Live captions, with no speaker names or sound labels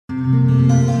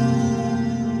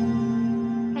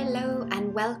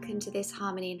Welcome to this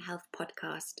Harmony in Health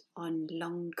podcast on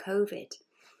long COVID.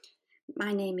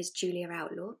 My name is Julia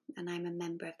Outlaw and I'm a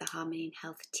member of the Harmony in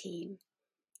Health team.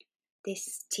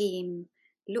 This team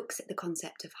looks at the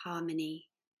concept of harmony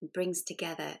and brings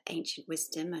together ancient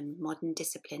wisdom and modern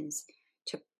disciplines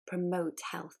to promote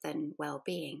health and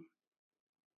well-being.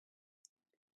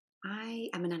 I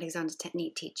am an Alexander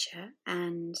Technique teacher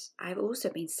and I've also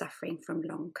been suffering from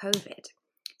long COVID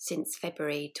since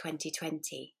February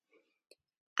 2020.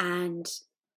 And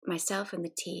myself and the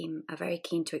team are very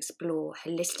keen to explore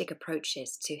holistic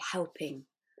approaches to helping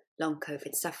long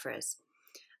COVID sufferers.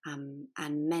 And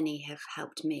many have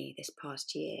helped me this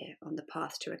past year on the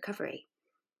path to recovery.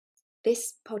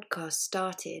 This podcast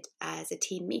started as a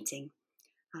team meeting,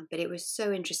 but it was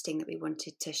so interesting that we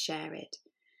wanted to share it.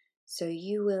 So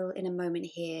you will in a moment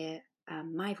hear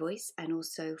my voice and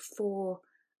also 4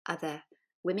 other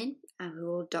women who are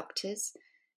all doctors.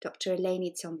 Dr.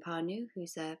 Eleni Tsompanu,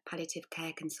 who's a palliative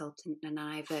care consultant and an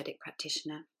Ayurvedic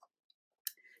practitioner.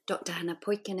 Dr. Hanna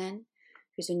Poikinen,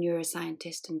 who's a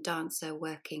neuroscientist and dancer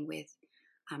working with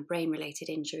brain-related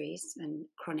injuries and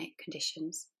chronic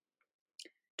conditions.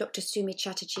 Dr. Sumi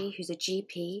Chatterjee, who's a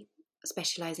GP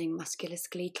specialising in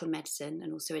musculoskeletal medicine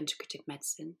and also integrative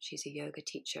medicine. She's a yoga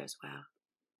teacher as well.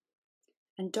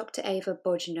 And Dr. Eva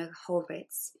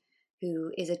Bojner-Horwitz,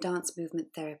 who is a dance movement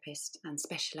therapist and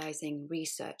specialising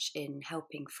research in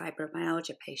helping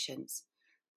fibromyalgia patients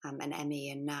and ME,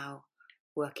 and now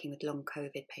working with long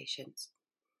COVID patients.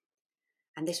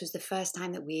 And this was the first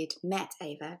time that we'd met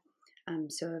Eva,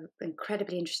 so an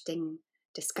incredibly interesting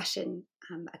discussion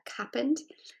happened,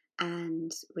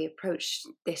 and we approached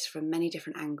this from many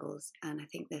different angles, and I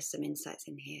think there's some insights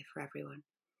in here for everyone,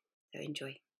 so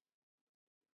enjoy.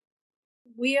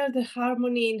 We are the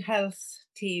Harmony in Health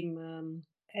team,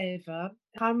 Eva.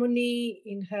 Harmony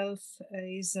in Health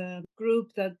is a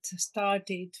group that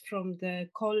started from the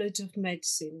College of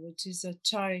Medicine, which is a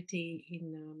charity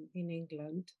in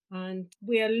England. And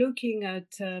we are looking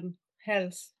at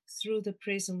health through the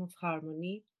prism of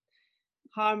harmony.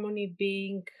 Harmony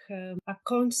being a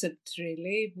concept,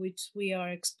 really, which we are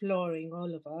exploring,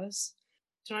 all of us,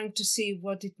 trying to see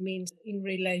what it means in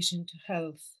relation to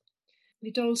health.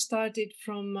 It all started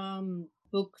from a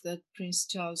book that Prince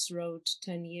Charles wrote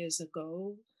 10 years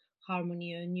ago,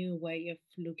 Harmony, a New Way of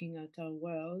Looking at Our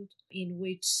World, in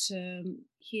which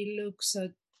he looks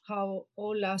at how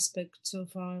all aspects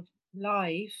of our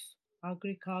life,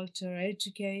 agriculture,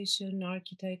 education,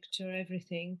 architecture,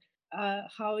 everything,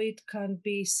 how it can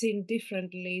be seen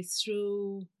differently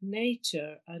through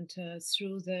nature and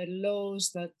through the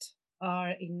laws that are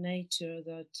in nature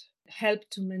that help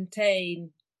to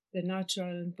maintain the natural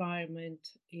environment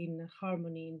in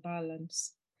harmony, in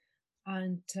balance,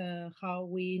 and how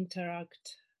we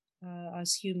interact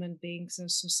as human beings,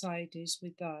 as societies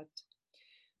with that.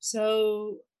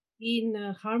 So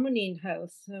in Harmony in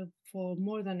Health, for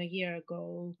more than a year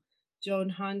ago,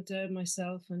 John Hunter,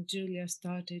 myself and Julia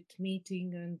started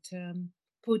meeting and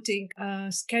putting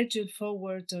a schedule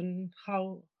forward on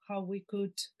how we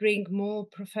could bring more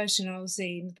professionals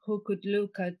in who could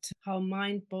look at how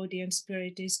mind, body and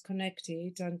spirit is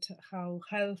connected and how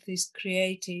health is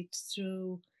created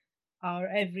through our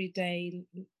everyday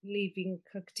living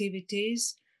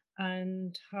activities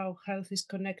and how health is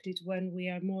connected when we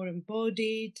are more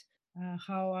embodied,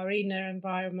 how our inner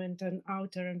environment and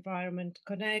outer environment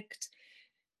connect.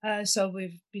 So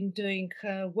we've been doing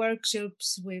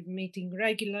workshops, we're meeting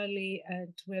regularly,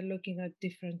 and we're looking at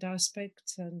different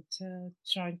aspects and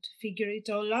trying to figure it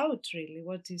all out, really.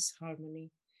 What is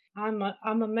harmony? I'm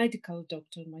a medical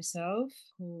doctor myself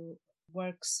who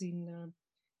works in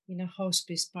a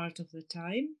hospice part of the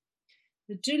time.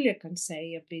 But Julia can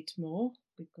say a bit more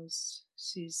because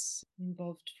she's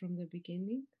involved from the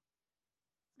beginning.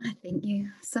 I think you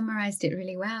summarised it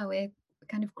really well. We're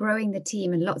kind of growing the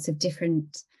team and lots of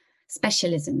different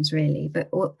specialisms, really, but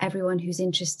everyone who's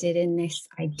interested in this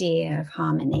idea of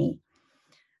harmony.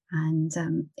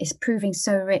 And it's proving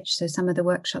so rich. So some of the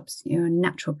workshops,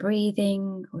 natural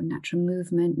breathing or natural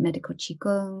movement, medical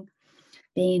qigong,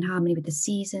 being in harmony with the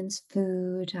seasons,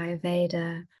 food,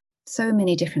 Ayurveda, so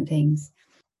many different things.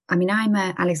 I mean, I'm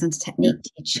an Alexander Technique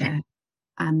teacher,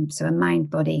 so a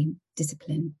mind-body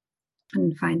discipline,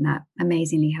 and find that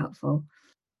amazingly helpful.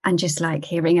 And just like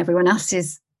hearing everyone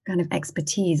else's kind of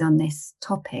expertise on this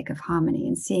topic of harmony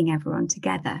and seeing everyone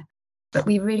together. But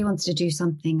we really wanted to do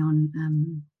something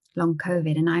on long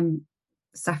COVID, and I'm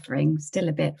suffering still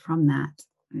a bit from that,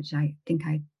 which I think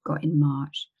I got in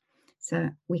March. So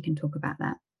we can talk about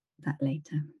that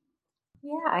later.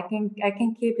 Yeah, I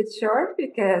can keep it short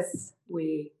because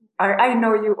I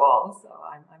know you all, so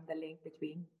I'm the link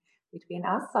between between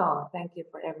us. So thank you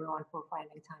for everyone for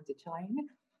finding time to join.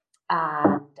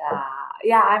 And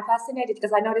yeah, I'm fascinated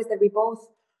because I noticed that we both,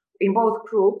 in both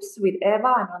groups with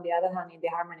Eva and on the other hand in the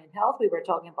Harmony in Health, we were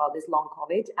talking about this long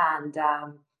COVID and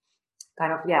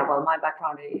kind of, yeah, well, my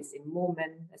background is in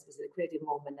movement, especially creative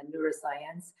movement and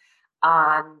neuroscience.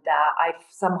 And I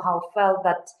somehow felt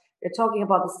that we're talking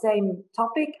about the same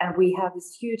topic and we have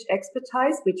this huge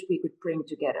expertise which we could bring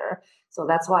together. So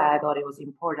that's why I thought it was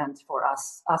important for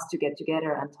us to get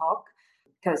together and talk,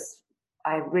 because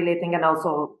I really think, and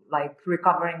also like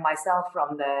recovering myself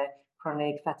from the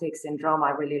chronic fatigue syndrome,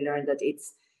 I really learned that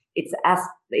it's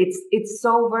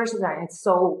so versatile. It's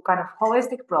so kind of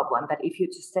holistic problem that if you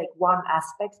just take one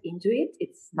aspect into it,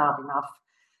 it's not enough.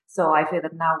 So I feel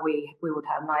that now we would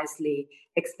have nicely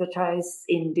expertise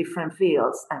in different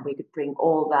fields, and we could bring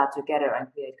all that together and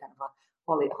create kind of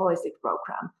a holistic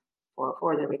program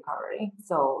for the recovery.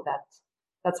 So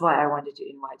that's why I wanted to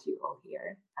invite you all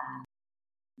here.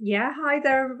 Yeah, hi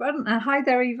there, everyone. Hi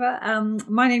there, Eva.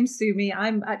 My name's Sumi.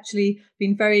 I'm actually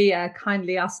been very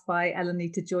kindly asked by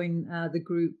Eleni to join the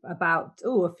group about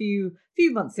a few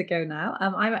months ago now.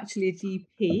 I'm actually a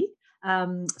GP,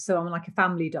 so I'm like a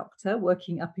family doctor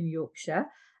working up in Yorkshire,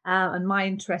 and my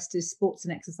interest is sports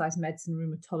and exercise medicine,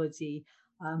 rheumatology,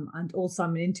 and also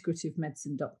I'm an integrative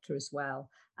medicine doctor as well.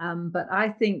 But I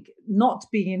think not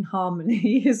being in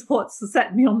harmony is what's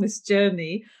set me on this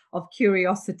journey of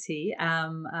curiosity.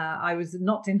 I was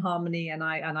not in harmony, and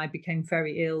I became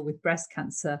very ill with breast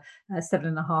cancer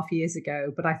 7.5 years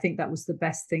ago. But I think that was the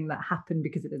best thing that happened,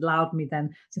 because it allowed me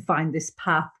then to find this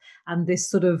path and this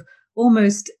sort of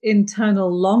almost internal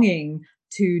longing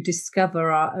to discover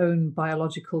our own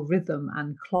biological rhythm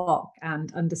and clock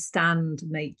and understand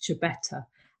nature better.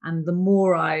 And the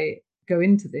more I go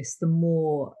into this, the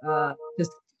more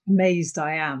just amazed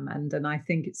I am, and I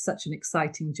think it's such an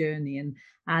exciting journey. And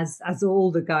as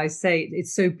all the guys say,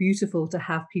 it's so beautiful to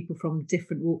have people from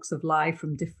different walks of life,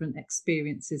 from different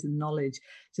experiences and knowledge,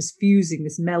 just fusing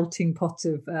this melting pot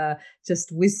of just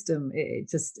wisdom. It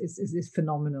just is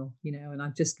phenomenal, And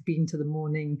I've just been to the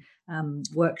morning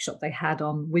workshop they had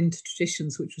on winter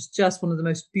traditions, which was just one of the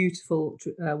most beautiful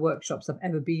workshops I've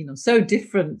ever been on. So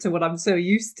different to what I'm so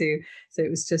used to. So it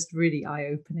was just really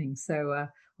eye-opening. So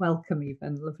welcome, Eva,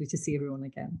 and lovely to see everyone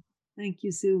again. Thank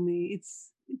you, Sumi. It's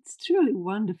truly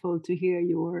wonderful to hear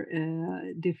your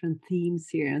different themes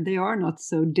here, and they are not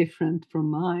so different from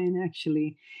mine,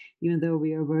 actually, even though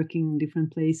we are working in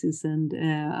different places. And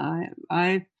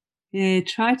I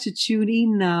try to tune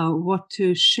in now what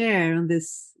to share on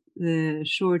this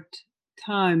short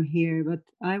time here, but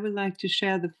I would like to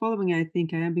share the following. I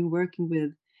think I have been working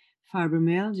with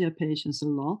fibromyalgia patients a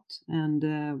lot, and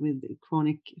with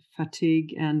chronic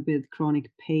fatigue and with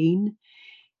chronic pain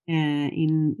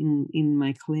in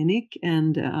my clinic.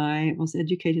 And I was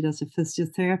educated as a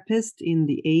physiotherapist in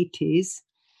the 80s,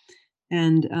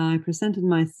 and I presented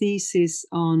my thesis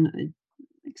on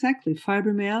exactly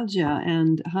fibromyalgia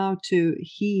and how to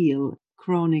heal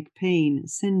chronic pain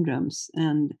syndromes.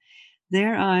 And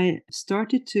there I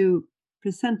started to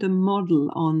present a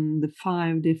model on the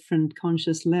 5 different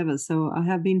conscious levels. So I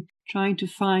have been trying to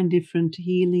find different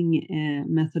healing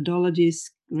methodologies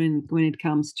when it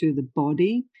comes to the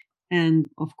body, and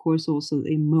of course also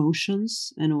the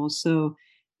emotions, and also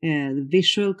the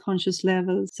visual conscious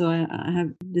level. So I have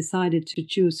decided to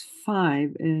choose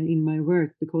 5 in my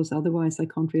work, because otherwise I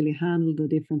can't really handle the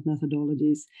different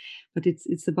methodologies. But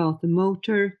it's about the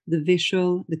motor, the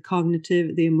visual, the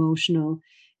cognitive, the emotional,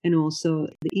 and also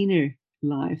the inner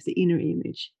life, the inner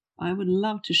image. I would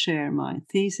love to share my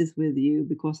thesis with you,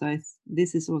 because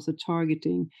this is also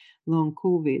targeting long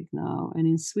COVID now. And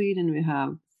in Sweden, we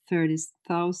have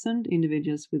 30,000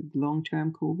 individuals with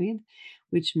long-term COVID,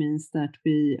 which means that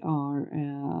we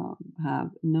have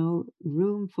no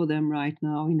room for them right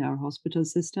now in our hospital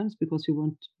systems, because we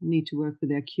won't need to work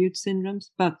with the acute syndromes,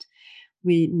 but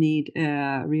we need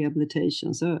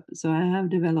rehabilitation. So I have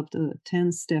developed a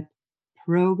 10-step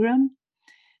program,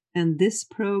 and this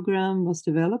program was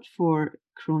developed for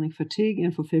chronic fatigue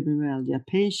and for fibromyalgia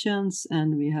patients,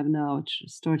 and we have now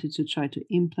started to try to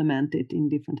implement it in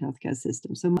different healthcare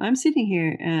systems. So I'm sitting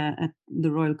here at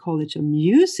the Royal College of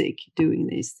Music doing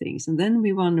these things, and then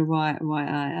we wonder why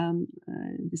I am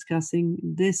discussing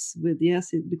this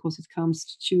because it comes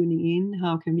to tuning in.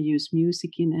 How can we use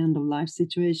music in end-of-life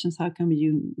situations? How can we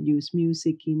use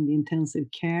music in the intensive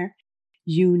care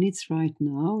units right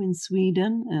now in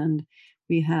Sweden? And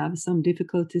we have some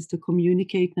difficulties to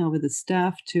communicate now with the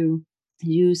staff to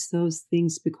use those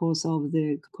things because of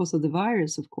the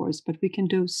virus, of course. But we can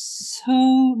do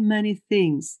so many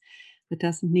things that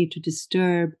doesn't need to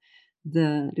disturb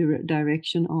the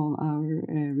direction of our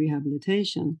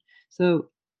rehabilitation. So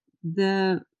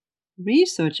the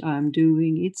research I'm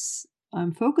doing,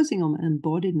 I'm focusing on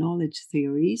embodied knowledge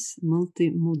theories,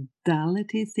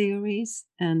 multimodality theories,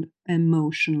 and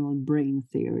emotional brain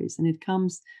theories. And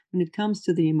when it comes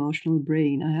to the emotional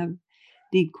brain, I have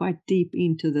dig quite deep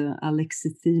into the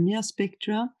alexithymia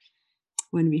spectra,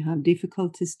 when we have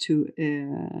difficulties to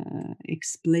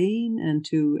explain and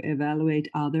to evaluate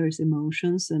others'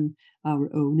 emotions and our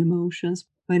own emotions,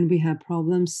 when we have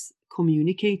problems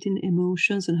communicating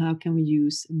emotions, and how can we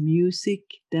use music,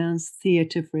 dance,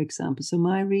 theater, for example. So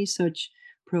my research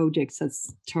projects that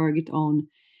target on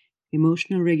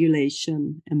emotional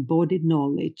regulation, embodied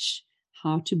knowledge,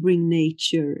 how to bring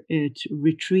nature to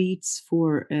retreats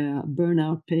for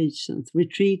burnout patients,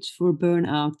 retreats for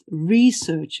burnout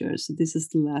researchers. This is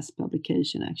the last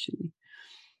publication, actually.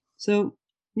 So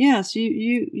yes,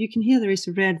 you can hear there is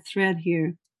a red thread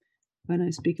here when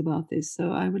I speak about this.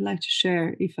 So I would like to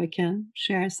share, if I can,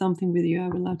 share something with you. I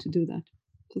would love to do that.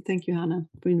 So thank you, Hannah,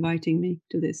 for inviting me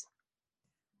to this.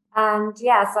 And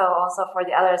yeah, so also for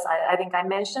the others, I think I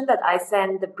mentioned that I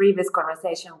sent the previous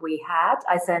conversation we had,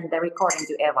 I sent the recording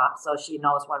to Eva, so she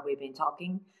knows what we've been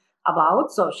talking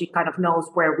about. So she kind of knows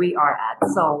where we are at.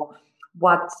 So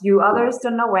what you others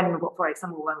don't know, when, for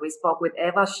example, when we spoke with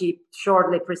Eva, she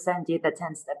shortly presented the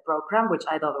 10-step program, which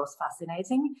I thought was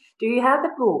fascinating. Do you have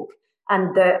the book?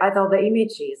 And I thought the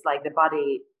images, like the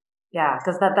body, yeah,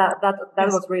 because that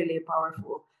Yes. was really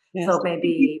powerful. Yes. So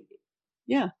maybe...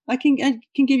 Yeah, I can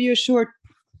give you a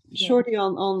shorty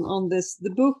on this. The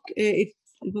book it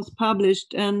was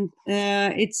published, and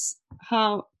it's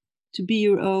how to be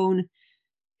your own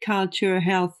culture,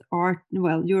 health, art.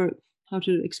 Well, how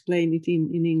to explain it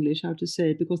in English, how to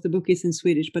say it, because the book is in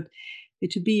Swedish. But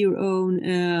to be your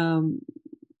own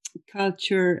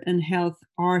culture and health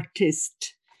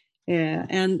artist.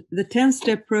 And the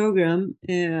 10-step program,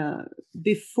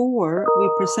 before we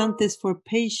present this for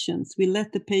patients, we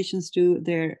let the patients do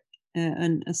their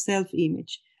a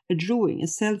self-image, a drawing, a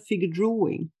self-figure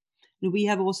drawing. And we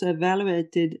have also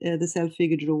evaluated the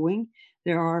self-figure drawing.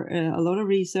 There are a lot of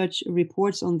research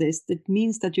reports on this. That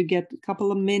means that you get a couple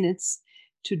of minutes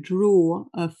to draw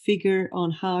a figure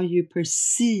on how you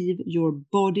perceive your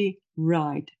body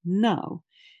right now.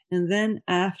 And then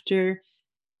after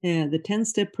the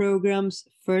 10-step programs,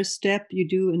 first step, you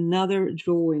do another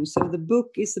drawing. So the book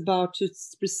is about to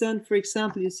present, for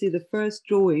example, you see the first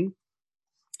drawing.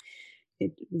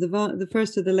 The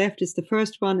first to the left is the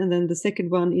first one, and then the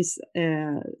second one is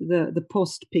the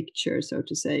post picture, so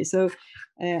to say. So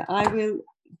I will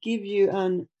give you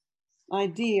an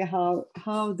idea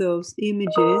how those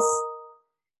images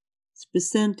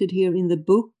presented here in the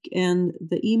book, and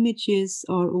the images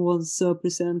are also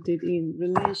presented in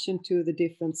relation to the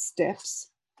different steps.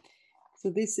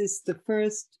 So this is the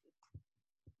first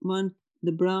one,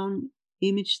 the brown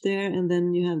image there, and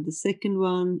then you have the second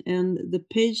one, and the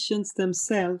patients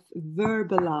themselves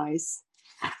verbalize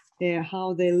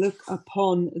how they look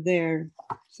upon their...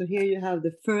 So here you have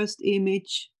the first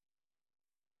image,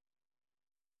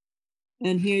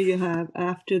 and here you have,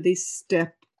 after this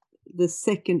step, the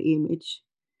second image.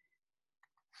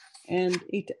 And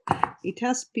it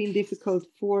has been difficult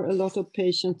for a lot of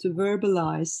patients to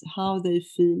verbalize how they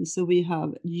feel. So we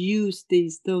have used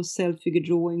those self-figure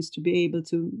drawings to be able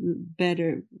to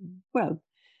better,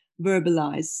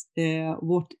 verbalize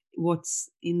what's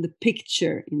in the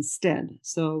picture instead.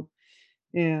 So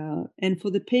and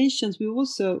for the patients, we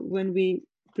also, when we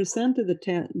presented the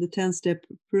 10-step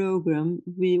program,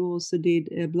 we also did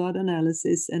a blood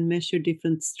analysis and measured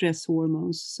different stress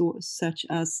hormones, such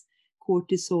as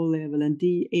cortisol level and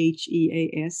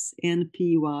DHEAS,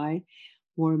 NPY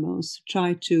hormones,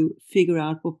 try to figure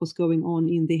out what was going on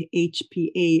in the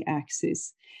HPA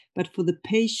axis. But for the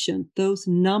patient, those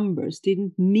numbers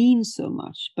didn't mean so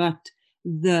much, but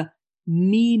the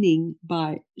meaning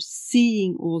by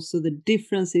seeing also the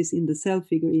differences in the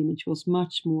self-figure image was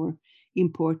much more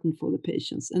important for the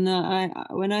patients. And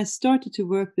when I started to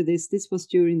work with this was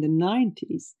during the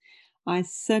 90s, I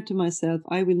said to myself,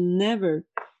 I will never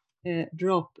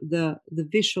drop the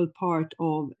visual part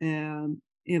of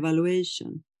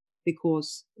evaluation,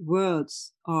 because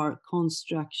words are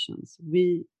constructions.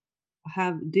 We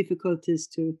have difficulties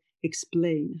to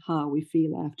explain how we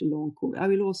feel after long COVID. I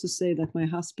will also say that my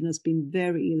husband has been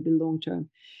very ill with long-term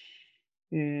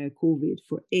COVID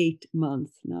for 8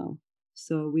 months now.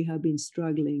 So we have been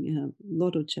struggling and have a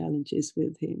lot of challenges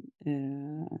with him.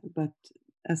 But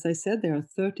as I said, there are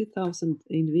 30,000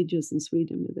 individuals in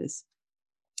Sweden with this.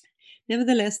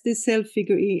 Nevertheless, these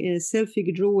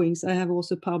self-figure drawings, I have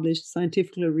also published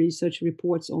scientific research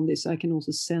reports on this. I can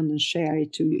also send and share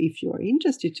it to you if you are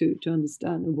interested to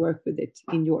understand and work with it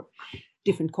in your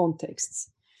different contexts.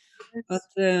 But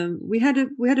we had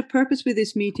a purpose with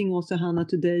this meeting also, Hanna,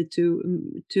 today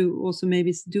to also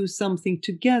maybe do something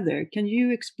together. Can you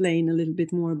explain a little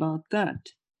bit more about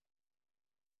that?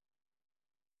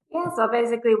 Yeah, so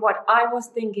basically what I was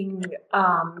thinking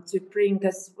to bring,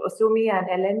 because Sumi and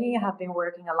Eleni have been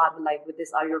working a lot with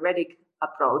this Ayurvedic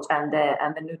approach and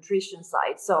the nutrition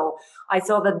side. So I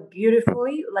saw that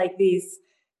beautifully, these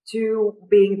two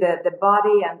being the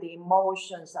body and the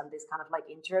emotions and this kind of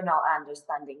internal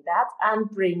understanding that and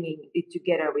bringing it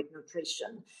together with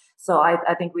nutrition. So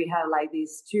I think we have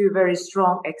these two very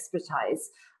strong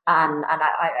expertise. And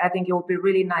I think it would be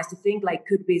really nice to think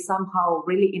could we somehow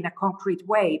really in a concrete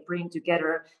way bring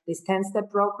together this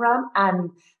 10-step program, and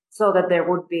so that there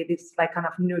would be this kind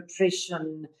of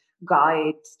nutrition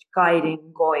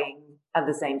guiding going at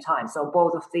the same time. So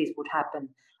both of these would happen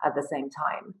at the same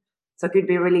time. So could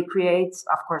we really create,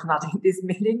 of course not in this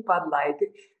meeting, but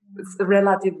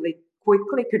relatively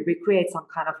quickly, could we create some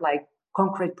kind of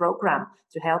concrete program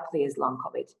to help these long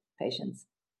COVID patients?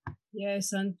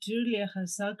 Yes, and Julia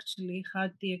has actually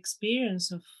had the experience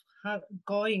of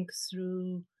going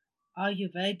through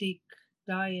Ayurvedic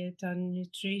diet and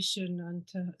nutrition and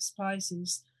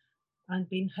spices and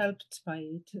been helped by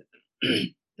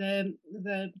it.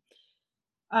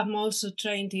 I'm also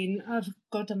I've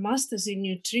got a master's in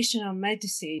nutritional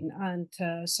medicine and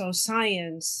so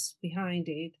science behind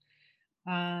it.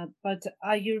 But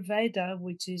Ayurveda,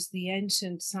 which is the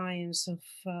ancient science of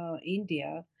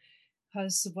India,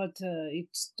 has what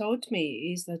it's taught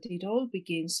me is that it all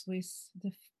begins with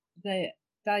the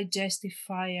digestive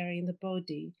fire in the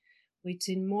body, which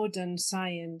in modern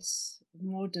science,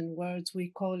 modern words, we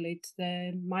call it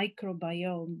the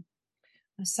microbiome.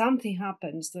 And something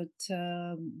happens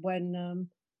that when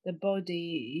the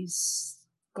body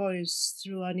goes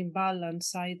through an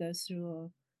imbalance, either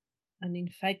through an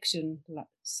infection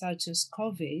such as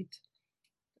COVID,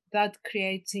 that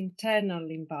creates internal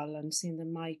imbalance in the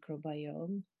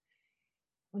microbiome.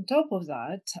 On top of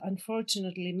that,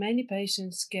 unfortunately, many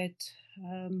patients get,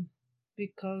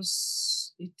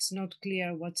 because it's not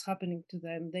clear what's happening to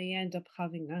them, they end up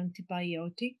having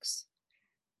antibiotics,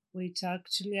 which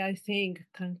actually I think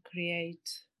can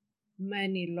create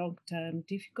many long-term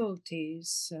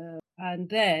difficulties. And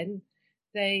then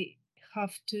they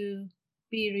have to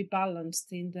be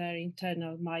rebalanced in their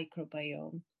internal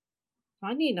microbiome.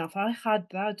 Funny enough, I had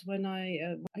that when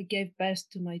I gave birth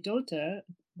to my daughter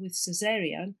with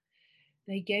cesarean.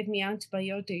 They gave me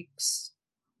antibiotics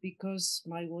because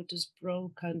my waters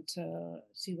broke and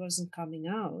she wasn't coming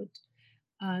out.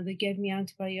 They gave me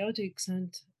antibiotics,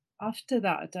 and after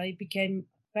that, I became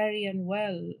very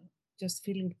unwell, just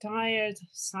feeling tired,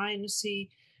 sinusy,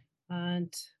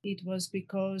 and it was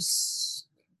because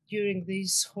during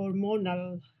this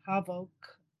hormonal havoc,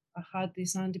 I had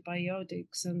these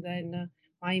antibiotics, and then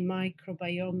my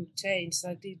microbiome changed.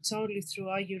 That it's only through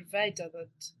Ayurveda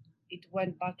that it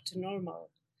went back to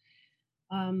normal.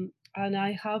 And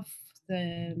I have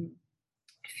the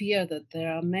fear that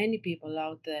there are many people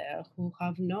out there who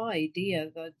have no idea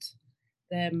that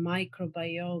their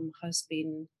microbiome has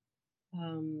been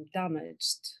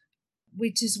damaged,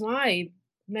 which is why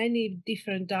many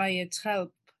different diets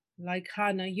help. Like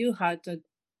Hanna, you had a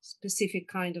specific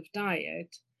kind of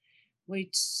diet,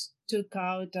 which took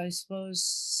out, I suppose,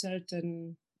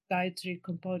 certain dietary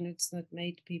components that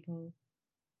made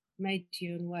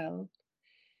you unwell.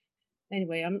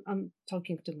 Anyway, I'm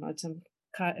talking too much. I'm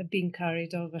being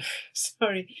carried over.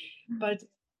 Sorry, but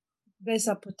there's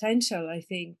a potential, I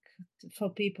think, for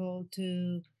people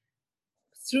to,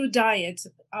 through diet.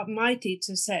 My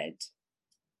teacher said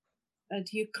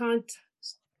that you can't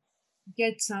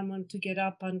get someone to get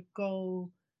up and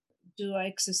go do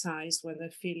exercise when they're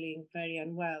feeling very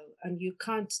unwell, and you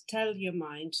can't tell your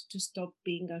mind to stop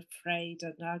being afraid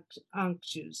and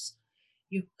anxious.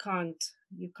 You can't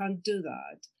do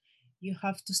that. You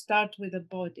have to start with the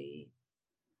body,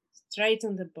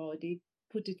 straighten the body,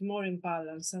 put it more in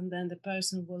balance, and then the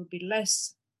person will be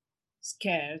less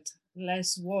scared,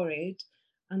 less worried,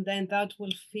 and then that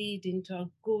will feed into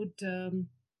a good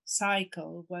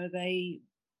cycle where they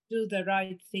do the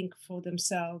right thing for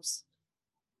themselves.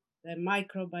 The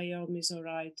microbiome is all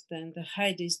right, then the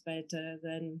head is better,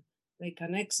 then they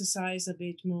can exercise a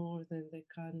bit more, then they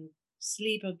can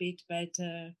sleep a bit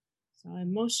better. So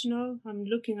emotional, I'm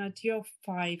looking at your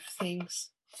 5 things.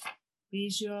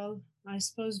 Visual, I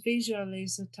suppose visual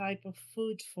is a type of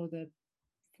food for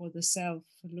the self,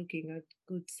 looking at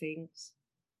good things.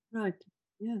 Right.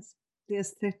 Yes. The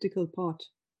aesthetical part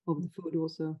of the food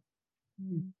also.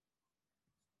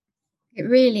 It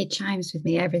really chimes with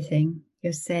me, everything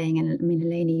you're saying. And I mean,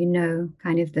 Eleni, you know,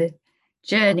 kind of the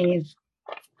journey of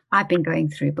I've been going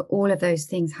through, but all of those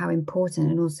things, how important,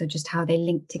 and also just how they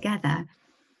link together,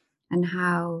 and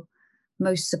how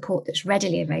most support that's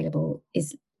readily available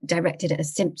is directed at a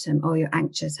symptom. Oh, you're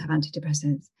anxious, have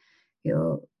antidepressants.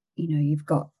 You've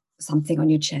got something on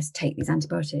your chest, take these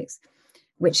antibiotics,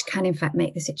 which can in fact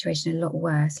make the situation a lot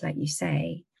worse, like you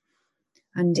say.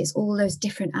 And it's all those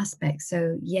different aspects.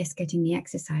 So yes, getting the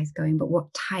exercise going, but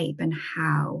what type and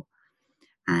how,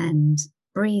 and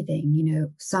breathing,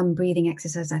 some breathing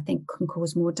exercise I think can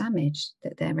cause more damage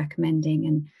that they're recommending,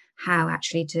 and how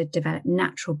actually to develop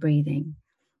natural breathing.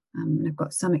 And I've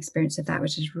got some experience of that,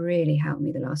 which has really helped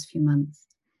me the last few months.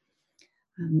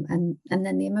 And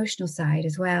then the emotional side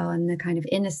as well, and the kind of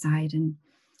inner side, and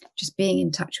just being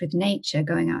in touch with nature,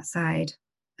 going outside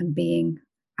and being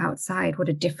outside, what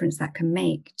a difference that can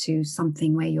make to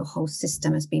something where your whole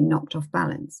system has been knocked off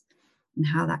balance, and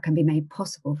how that can be made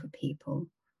possible for people.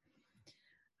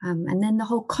 And then the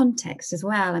whole context as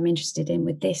well, I'm interested in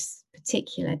with this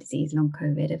particular disease, long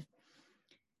COVID, of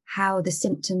how the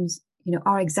symptoms,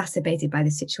 are exacerbated by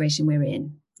the situation we're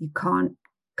in. You can't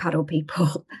cuddle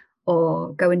people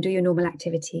or go and do your normal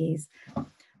activities,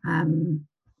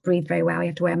 breathe very well. You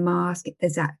have to wear a mask.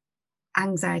 There's that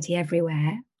anxiety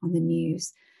everywhere on the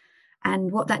news.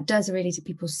 And what that does really to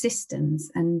people's systems,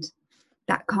 and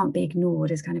that can't be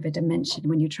ignored as kind of a dimension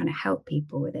when you're trying to help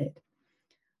people with it.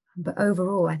 But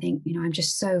overall, I think, I'm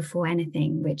just so for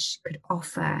anything which could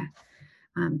offer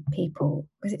people,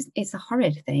 because it's a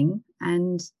horrid thing,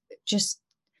 and just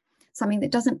something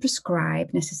that doesn't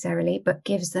prescribe necessarily, but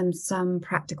gives them some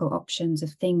practical options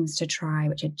of things to try,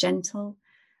 which are gentle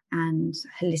and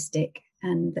holistic,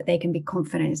 and that they can be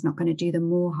confident it's not going to do them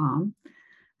more harm,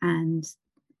 and,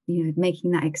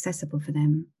 making that accessible for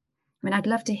them. I mean, I'd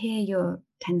love to hear your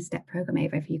 10-step program,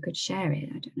 Eva, if you could share it.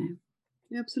 I don't know.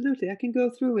 Absolutely. I can go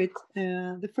through it.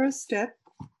 The first step,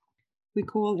 we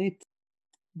call it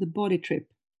the body trip,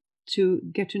 to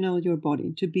get to know your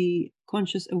body, to be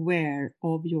conscious aware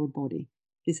of your body.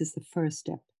 This is the first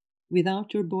step.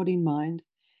 Without your body in mind,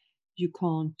 you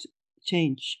can't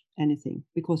change anything,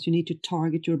 because you need to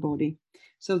target your body.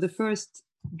 So the first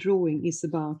drawing is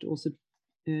about also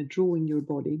drawing your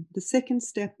body. The second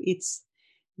step, it's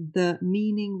the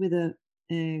meaning with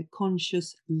the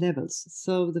conscious levels.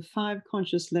 So the 5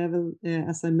 conscious level,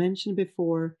 as I mentioned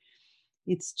before,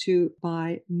 it's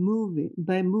by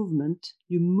movement,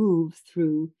 you move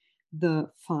through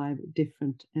the 5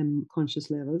 different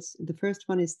conscious levels. The first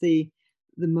one is the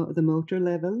motor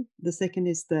level. The second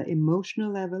is the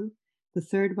emotional level. The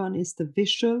third one is the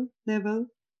visual level.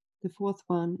 The fourth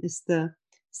one is the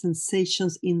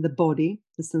sensations in the body,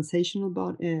 the sensational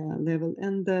level.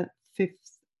 And the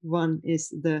fifth one is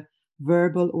the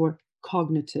verbal or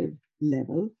cognitive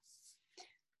level.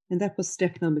 And that was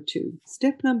step number 2.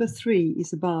 Step number 3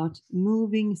 is about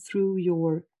moving through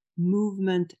your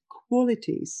movement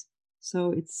qualities.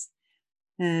 So it's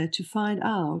to find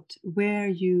out where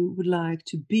you would like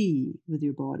to be with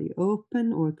your body,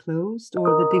 open or closed, or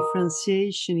the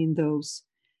differentiation in those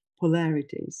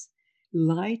polarities.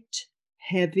 Light,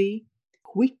 heavy,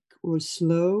 quick or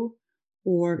slow,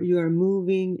 or you are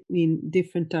moving in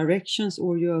different directions,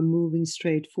 or you are moving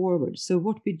straight forward. So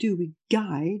what we do, we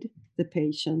guide the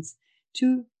patients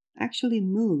to actually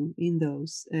move in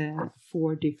those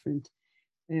 4 different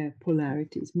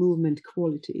polarities, movement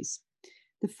qualities.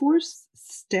 The fourth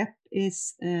step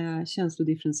is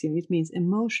känslodifferentiering. It means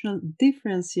emotional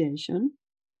differentiation.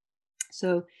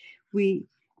 So we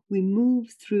move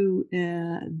through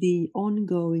the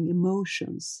ongoing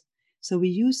emotions. So we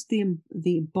use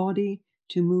the body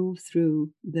to move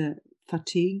through the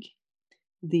fatigue,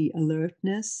 the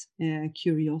alertness,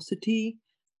 curiosity,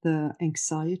 the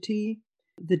anxiety,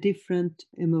 the different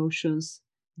emotions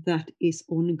that is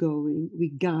ongoing. We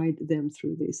guide them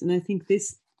through this. And I think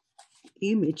this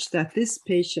image that this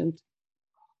patient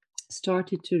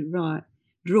started to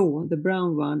draw, the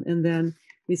brown one, and then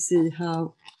we see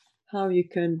how you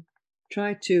can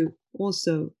try to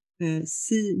also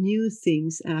see new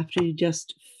things after you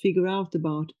just figure out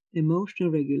about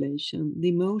emotional regulation. The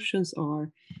emotions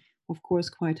are, of course,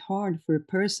 quite hard for a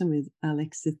person with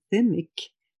alexithymic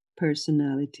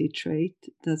personality trait.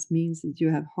 That means that you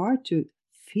have hard to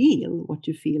feel what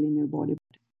you feel in your body.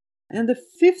 And the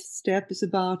 5th step is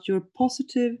about your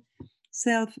positive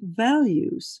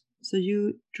self-values. So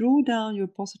you draw down your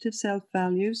positive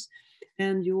self-values,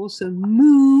 and you also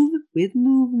move with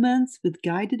movements, with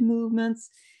guided movements,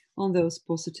 on those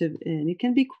positive, and it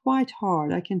can be quite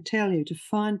hard, I can tell you, to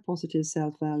find positive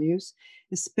self-values,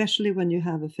 especially when you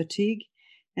have a fatigue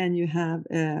and you have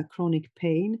chronic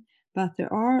pain. But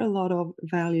there are a lot of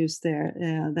values there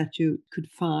that you could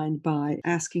find by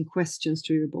asking questions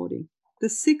to your body. The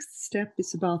sixth step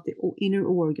is about the inner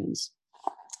organs.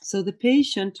 So the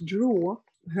patient draw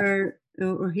her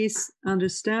or his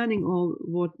understanding of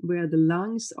where the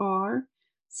lungs are,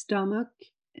 stomach,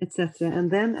 etc.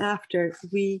 And then after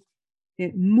we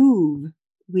move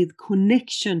with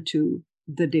connection to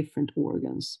the different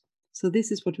organs. So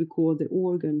this is what we call the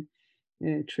organ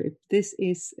trip. This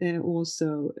is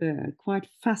also quite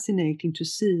fascinating to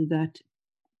see that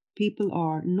people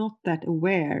are not that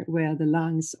aware where the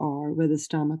lungs are, where the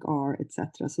stomach are,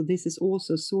 etc. So this is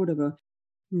also sort of a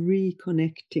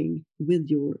reconnecting with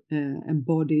your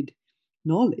embodied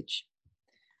knowledge.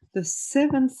 The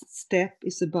seventh step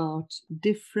is about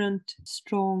different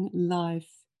strong life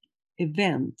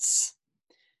events.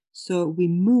 So we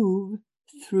move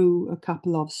through a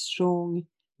couple of strong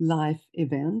life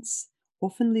events.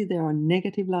 Often there are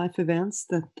negative life events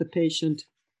that the patient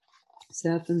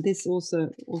said, and this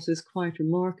also is quite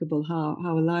remarkable how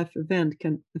a life event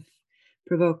can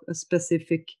provoke a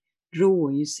specific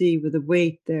drawing. You see with the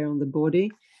weight there on the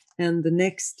body, and the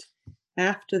next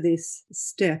after this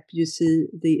step you see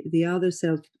the other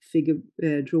self figure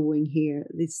drawing here.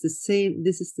 This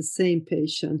is the same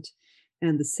patient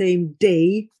and the same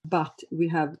day, but we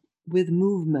have with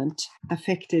movement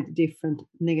affected different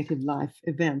negative life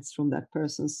events from that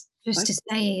person's Just life. to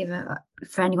say,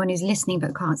 for anyone who's listening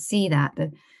but can't see that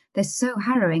they're so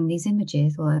harrowing, these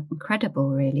images, or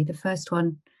incredible, really. The first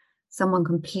one, someone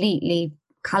completely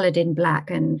coloured in black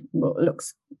and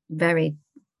looks very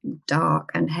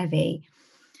dark and heavy.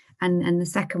 And the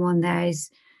second one, there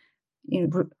is,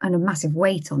 and a massive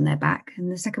weight on their back.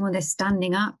 And the second one, they're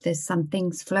standing up. There's some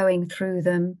things flowing through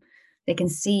them. They can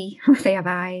see. They have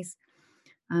eyes.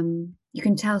 You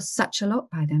can tell such a lot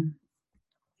by them.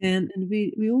 And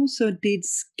we also did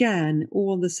scan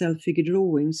all the self-figure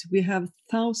drawings. We have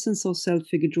thousands of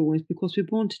self-figure drawings because we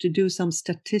wanted to do some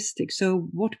statistics. So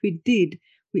what we did,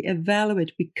 we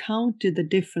counted the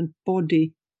different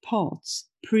body parts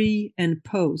pre and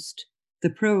post the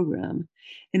program.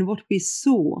 And what we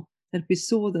saw that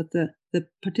the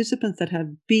participants that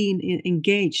have been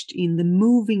engaged in the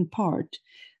moving part,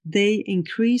 they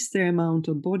increased their amount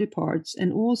of body parts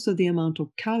and also the amount of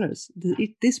colors.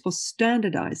 This was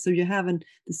standardized. So you have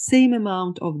the same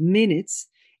amount of minutes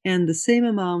and the same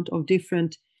amount of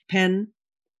different pen.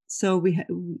 So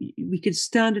we could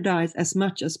standardize as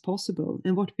much as possible.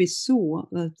 And what we saw,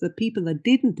 the people that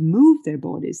didn't move their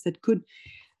bodies, that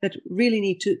really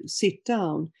need to sit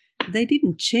down, they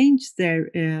didn't change their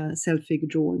self-figure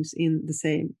drawings in the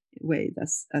same way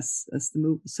as the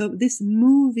move. So this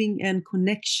moving and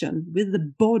connection with the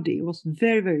body was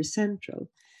very, very central.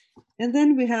 And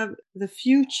then we have the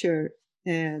future,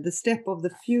 the step of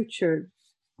the future.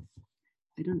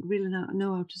 I don't really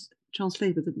know how to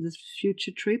translate, but the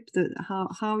future trip,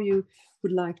 how you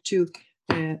would like to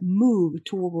move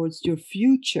towards your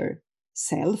future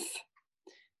self.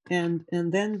 And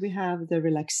then we have the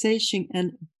relaxation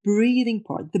and breathing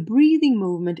part. The breathing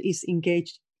movement is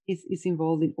engaged, is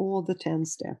involved in all the 10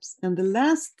 steps. And the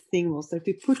last thing was that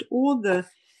we put all the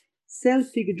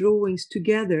self-figure drawings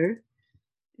together,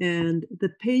 and the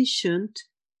patient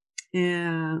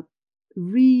reconnect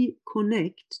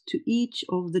to each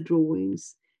of the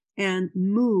drawings and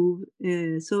move.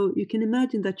 So you can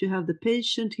imagine that you have the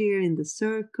patient here in the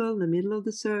circle, the middle of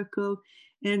the circle,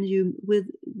 and you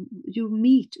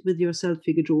meet with your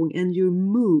self-figure drawing and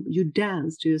you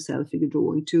dance to your self-figure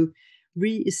drawing to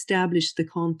re-establish the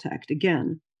contact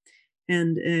again.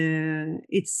 And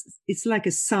it's like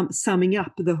a summing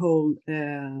up the whole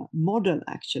model,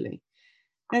 actually.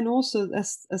 And also,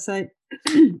 as I,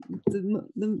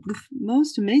 the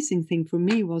most amazing thing for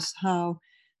me was how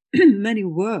many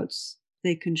words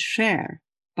they can share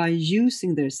by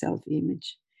using their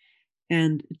self-image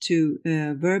and to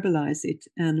verbalize it.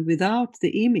 And without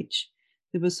the image,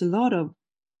 there was a lot of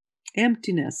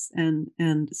emptiness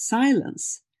and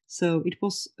silence. So it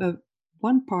was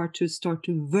one part to start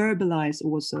to verbalize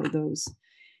also those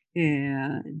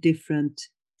different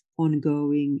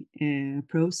ongoing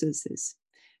processes.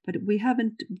 But we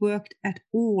haven't worked at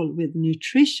all with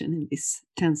nutrition in this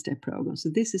 10-step program. So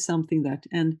this is something that,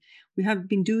 and we have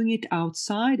been doing it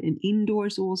outside and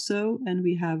indoors also, and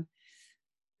we have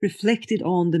reflected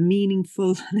on the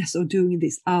meaningfulness of doing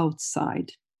this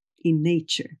outside in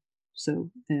nature.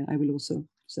 So I will also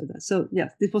say that. So yeah,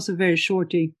 this was a very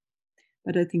shorty,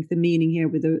 but I think the meaning here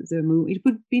with the move, it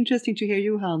would be interesting to hear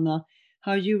you, Hanna,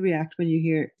 how you react when you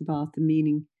hear about the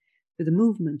meaning with the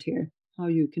movement here, how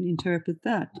you can interpret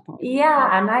that part.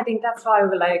 Yeah, and I think that's why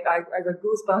I got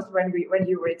goosebumps when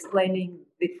you were explaining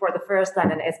it for the first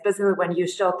time, and especially when you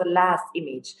showed the last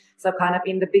image. So kind of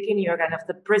in the beginning, you're kind of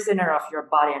the prisoner of your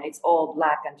body, and it's all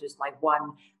black and just like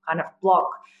one kind of block.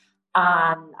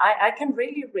 And I can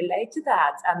really relate to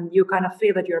that, and you kind of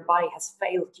feel that your body has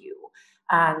failed you,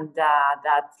 and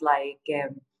that's like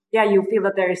yeah, you feel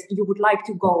that you would like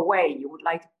to go away, you would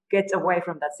like to get away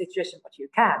from that situation, but you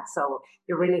can't. So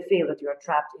you really feel that you're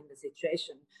trapped in the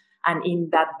situation and in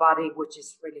that body which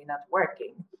is really not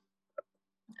working.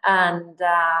 And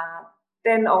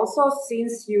then also,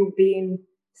 since you've been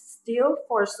still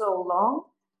for so long,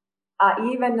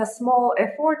 even a small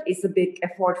effort is a big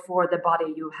effort for the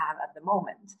body you have at the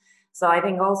moment. So I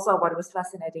think also what was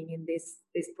fascinating in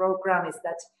this program is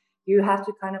that you have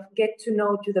to kind of get to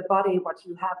know to the body what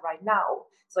you have right now.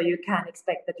 So you can't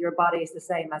expect that your body is the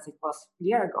same as it was a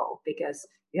year ago, because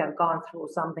you have gone through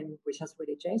something which has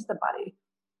really changed the body.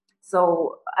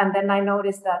 So, and then I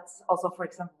noticed that also, for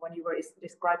example, when you were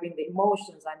describing the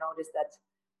emotions, I noticed that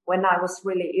when I was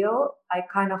really ill, I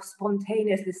kind of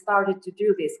spontaneously started to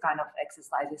do these kind of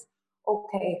exercises.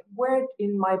 Okay, where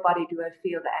in my body do I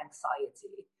feel the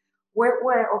anxiety?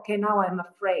 Where, okay, now I'm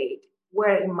afraid.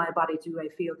 Where in my body do I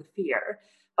feel the fear?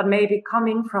 But maybe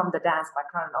coming from the dance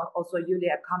background, also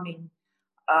Julia coming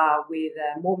with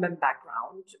a movement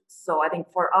background. So I think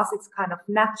for us, it's kind of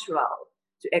natural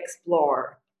to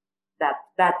explore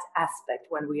that aspect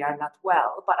when we are not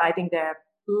well. But I think there are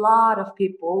a lot of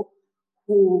people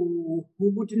who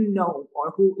wouldn't know,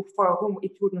 or for whom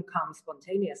it wouldn't come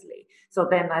spontaneously. So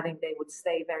then I think they would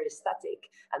stay very static,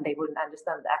 and they wouldn't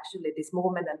understand actually this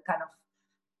movement, and kind of,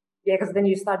 yeah, because then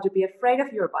you start to be afraid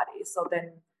of your body. So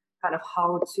then kind of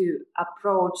how to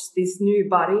approach this new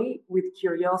body with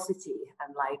curiosity,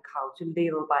 and like how to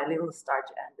little by little start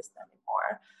to understand it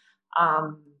more.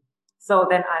 So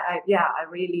then I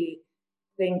really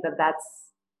think that that's,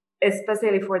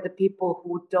 especially for the people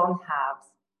who don't have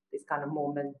this kind of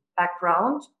movement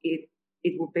background, it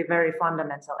would be very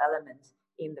fundamental element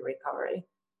in the recovery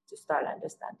to start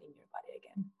understanding your body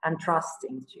again and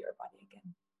trusting to your body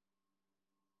again.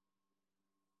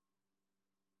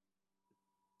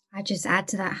 I just add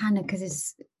to that, Hannah, because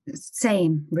it's the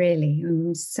same, really.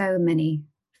 So many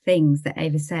things that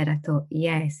Eva said, I thought,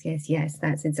 yes,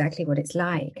 that's exactly what it's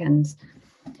like. And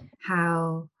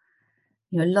how,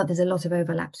 there's a lot of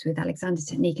overlaps with Alexander's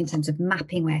technique in terms of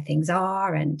mapping where things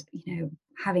are, and,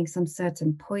 having some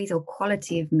certain poise or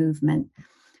quality of movement.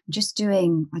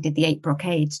 I did the 8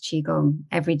 brocades Qigong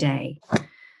every day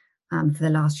for the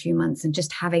last few months, and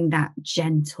just having that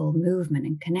gentle movement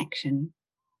and connection,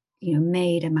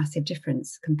 made a massive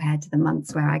difference compared to the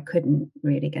months where I couldn't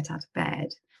really get out of bed.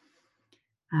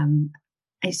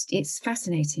 It's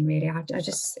fascinating, really. I'm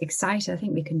just excited. I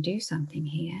think we can do something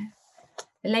here.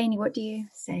 Eleni, what do you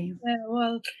say?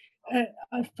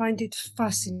 I find it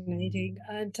fascinating.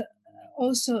 And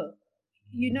also,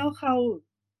 how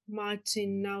much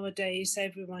nowadays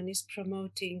everyone is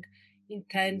promoting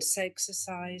intense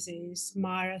exercises,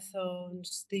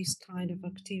 marathons, these kind of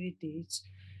activities,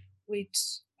 which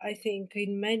I think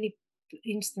in many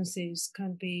instances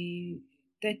can be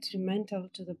detrimental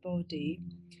to the body.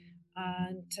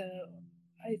 And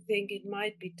I think it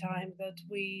might be time that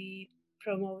we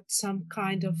promote some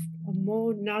kind of a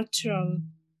more natural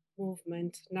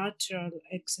movement, natural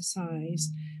exercise,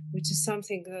 which is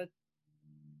something that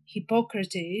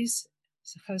Hippocrates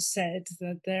has said,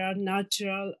 that there are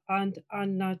natural and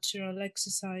unnatural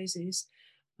exercises,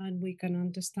 and we can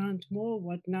understand more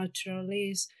what natural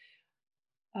is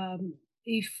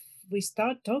if we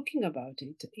start talking about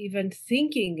it. Even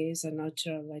thinking is a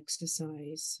natural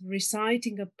exercise.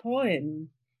 Reciting a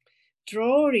poem,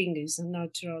 drawing is a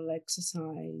natural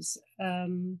exercise.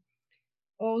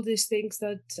 All these things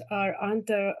that are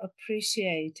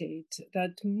underappreciated,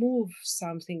 that move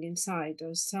something inside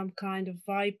us, some kind of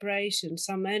vibration,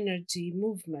 some energy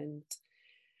movement.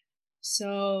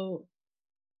 So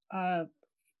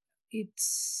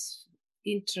it's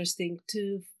interesting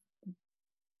to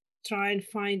try and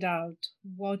find out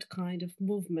what kind of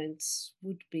movements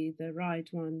would be the right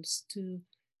ones to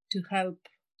help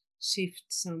shift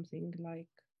something, like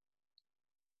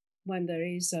when there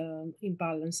is an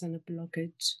imbalance and a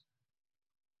blockage.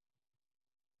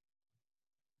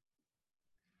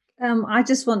 I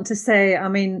just want to say,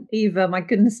 Eva, my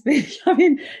goodness me,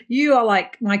 you are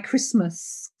like my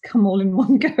Christmas come all in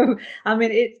one go.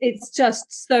 It's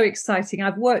just so exciting.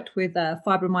 I've worked with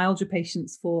fibromyalgia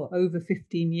patients for over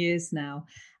 15 years now,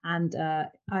 and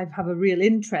I have a real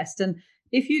interest. And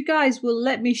if you guys will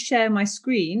let me share my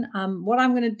screen, what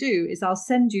I'm going to do is I'll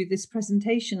send you this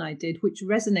presentation I did, which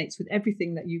resonates with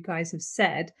everything that you guys have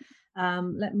said.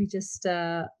 Let me just,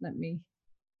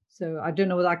 so I don't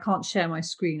know whether I can't share my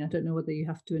screen. I don't know whether you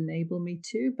have to enable me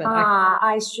to, but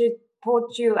I should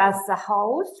put you as a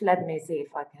host. Let me see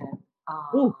if I can.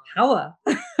 Oh, power.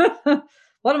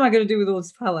 What am I going to do with all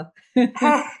this power?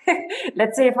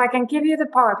 Let's see if I can give you the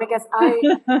power, because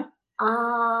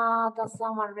does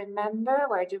someone remember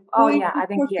where to? Oh, yeah, I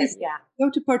think here. Yeah.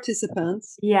 Go to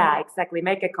participants. Yeah, exactly.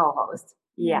 Make a co-host.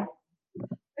 Yeah.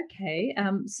 Okay.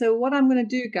 So what I'm going to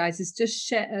do, guys, is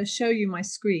just show you my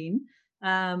screen.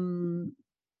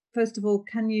 First of all,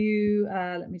 can you,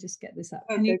 let me just get this up.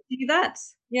 Can you see that?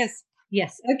 Yes.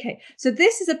 Yes. Okay. So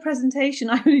this is a presentation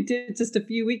I only did just a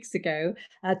few weeks ago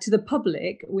to the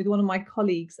public with one of my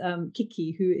colleagues,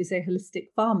 Kiki, who is a holistic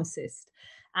pharmacist.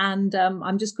 And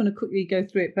I'm just going to quickly go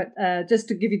through it, but just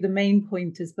to give you the main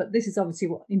pointers. But this is obviously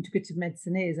what integrative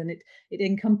medicine is, and it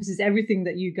encompasses everything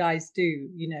that you guys do,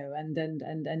 you know, and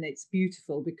it's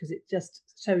beautiful because it just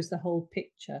shows the whole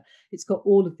picture. It's got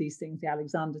all of these things, the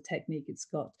Alexander technique. It's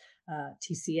got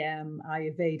TCM,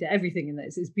 Ayurveda, everything in there.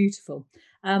 It's beautiful.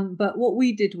 But what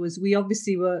we did was we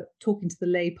obviously were talking to the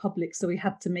lay public, so we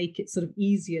had to make it sort of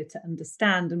easier to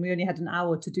understand, and we only had an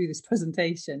hour to do this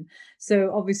presentation.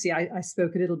 So obviously I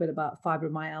spoke a little bit about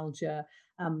fibromyalgia,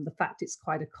 the fact it's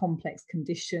quite a complex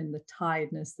condition, the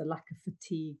tiredness, the lack of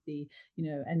fatigue, the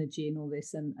energy and all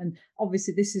this. And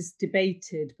obviously this is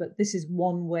debated, but this is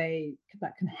one way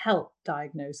that can help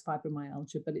diagnose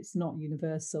fibromyalgia, but it's not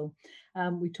universal.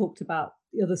 We talked about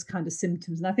the other kind of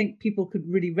symptoms, and I think people could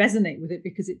really resonate with it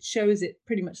because it shows it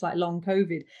pretty much like long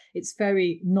COVID. It's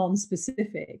very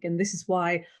non-specific, and this is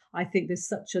why I think there's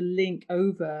such a link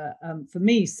over, for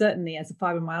me, certainly as a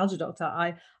fibromyalgia doctor,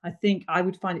 I think I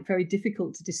would find it very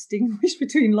difficult to distinguish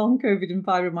between long COVID and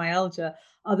fibromyalgia,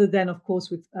 other than, of course,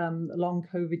 with long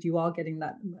COVID, you are getting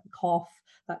that cough,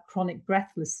 that chronic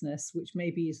breathlessness, which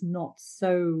maybe is not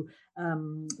so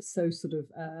sort of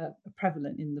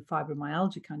prevalent in the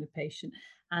fibromyalgia kind of patient.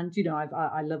 And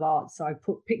I love art, so I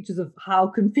put pictures of how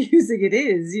confusing it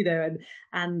is,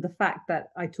 and the fact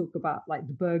that I talk about like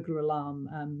the burglar alarm,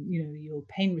 your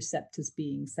pain receptors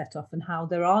being set off, and how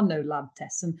there are no lab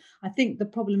tests. And I think the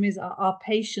problem is our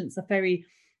patients are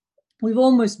we've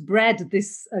almost bred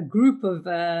this group of,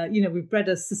 we've bred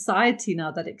a society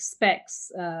now that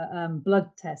expects blood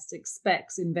tests,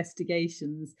 expects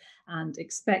investigations, and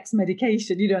expects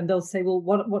medication, and they'll say, well,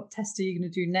 what test are you going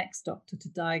to do next, doctor, to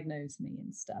diagnose me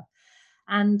and stuff?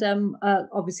 And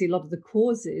obviously a lot of the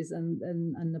causes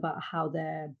and about how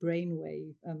their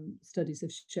brainwave studies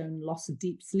have shown loss of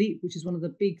deep sleep, which is one of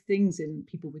the big things in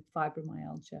people with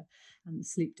fibromyalgia and the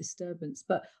sleep disturbance.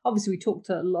 But obviously we talked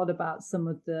a lot about some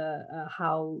of the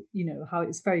how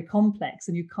it's very complex,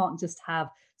 and you can't just have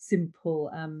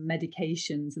simple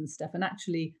medications and stuff, and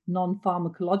actually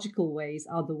non-pharmacological ways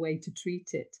are the way to treat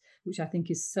it, which I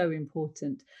think is so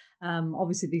important.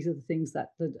 Obviously, these are the things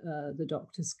that the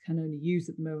doctors can only use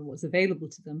at the moment, what's available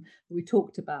to them. But we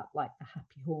talked about like the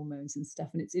happy hormones and stuff.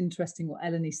 And it's interesting what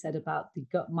Eleni said about the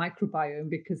gut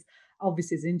microbiome, because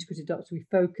obviously as an integrative doctor, we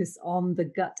focus on the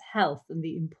gut health and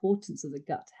the importance of the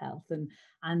gut health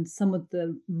and some of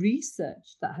the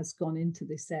research that has gone into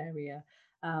this area.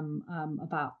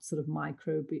 About sort of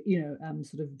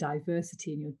sort of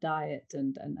diversity in your diet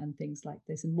and things like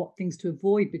this, and what things to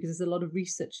avoid, because there's a lot of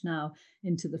research now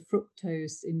into the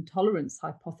fructose intolerance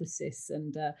hypothesis,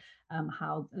 and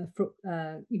how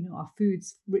our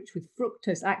foods rich with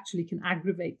fructose actually can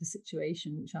aggravate the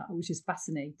situation, which is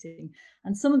fascinating.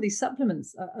 And some of these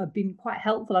supplements have been quite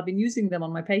helpful. I've been using them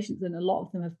on my patients, and a lot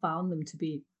of them have found them to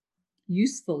be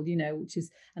useful, which is,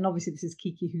 and obviously this is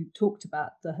Kiki who talked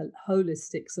about the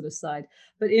holistic sort of side.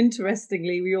 But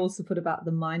interestingly, we also put about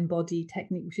the mind-body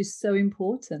technique, which is so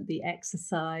important, the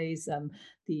exercise,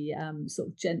 the sort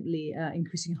of gently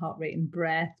increasing heart rate and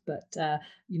breath, but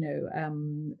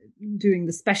doing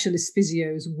the specialist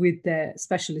physios with their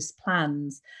specialist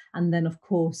plans, and then of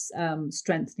course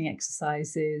strengthening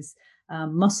exercises,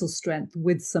 muscle strength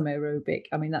with some aerobic.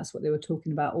 I mean, that's what they were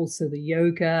talking about. Also the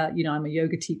yoga, I'm a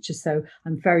yoga teacher, so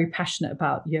I'm very passionate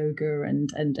about yoga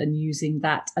and using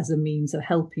that as a means of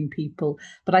helping people.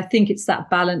 But I think it's that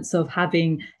balance of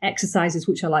having exercises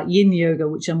which are like yin yoga,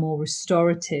 which are more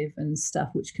restorative and stuff,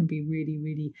 which can be really,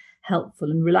 really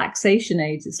helpful, and relaxation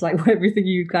aids. It's like everything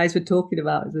you guys were talking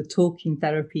about, the talking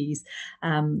therapies,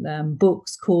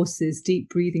 books, courses, deep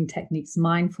breathing techniques,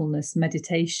 mindfulness,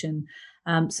 meditation,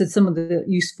 So some of the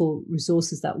useful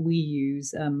resources that we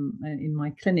use in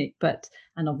my clinic,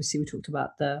 and obviously we talked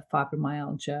about the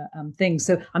fibromyalgia thing.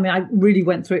 So, I mean, I really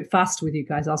went through it fast with you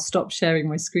guys. I'll stop sharing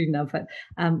my screen now. But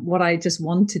what I just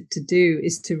wanted to do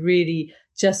is to really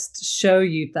just show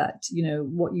you that,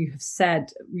 what you have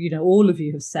said, all of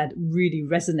you have said really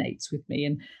resonates with me.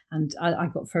 And I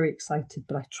got very excited,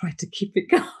 but I tried to keep it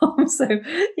calm. So,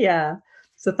 yeah.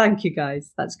 So thank you,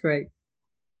 guys. That's great.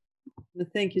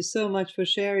 Thank you so much for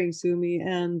sharing, Sumi.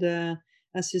 And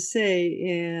as you say,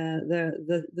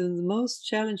 the most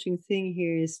challenging thing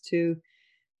here is to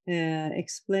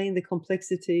explain the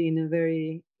complexity in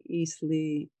an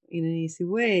easy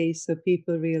way, so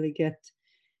people really get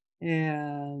to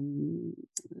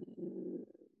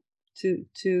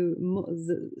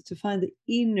find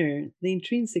the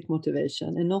intrinsic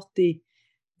motivation, and not the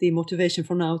motivation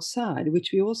from outside, which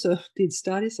we also did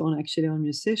studies on, actually, on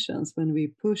musicians, when we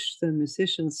push the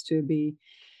musicians to be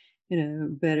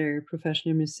better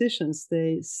professional musicians.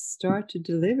 They start to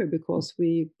deliver because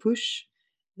we push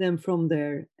them from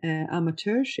their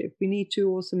amateurship. We need to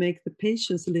also make the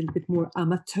patients a little bit more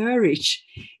amateurish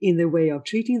in the way of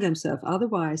treating themselves.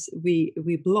 Otherwise, we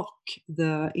block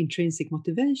the intrinsic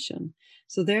motivation.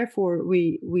 So therefore,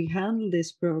 we handle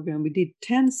this program. We did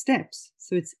 10 steps,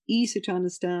 so it's easy to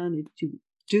understand. You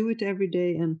do it every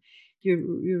day, and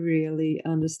you really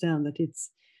understand that it's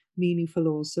meaningful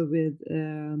also with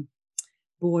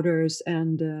borders,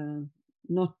 and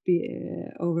not be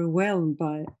overwhelmed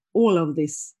by all of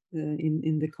this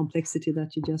in the complexity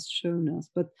that you just shown us.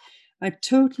 But I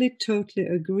totally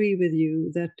agree with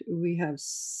you that we have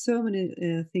so many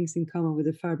things in common with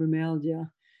the fibromyalgia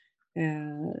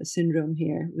syndrome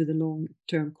here with the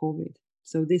long-term COVID.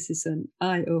 So this is an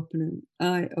eye opener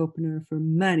for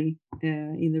many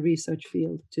in the research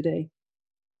field today.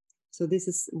 So this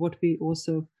is what we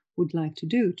also would like to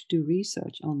do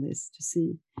research on this, to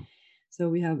see. So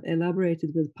we have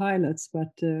elaborated with pilots,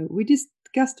 but we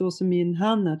discussed also, me and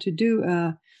Hanna, to do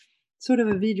a sort of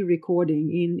a video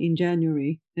recording in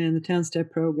January in the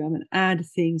 10-step program, and add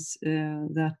things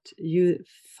that you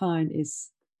find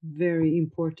is very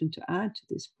important to add to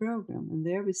this program. And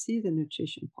there we see the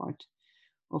nutrition part,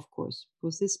 of course,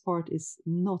 because this part is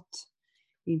not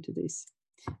into this.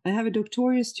 I have a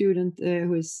doctoral student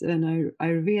who is an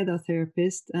Ayurveda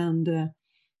therapist, and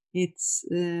it's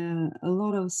a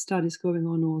lot of studies going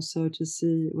on also to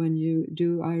see when you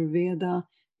do Ayurveda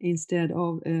instead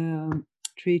of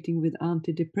treating with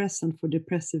antidepressant for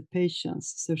depressive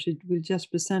patients. So she will just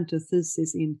present a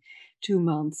thesis in 2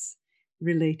 months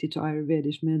related to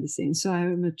Ayurvedic medicine. So I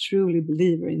am a truly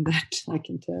believer in that, I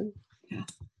can tell. Yeah.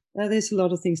 There's a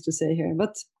lot of things to say here,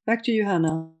 but back to you,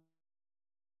 Hanna.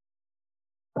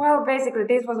 Well, basically,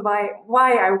 this was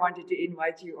why I wanted to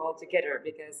invite you all together,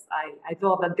 because I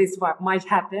thought that this might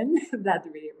happen, that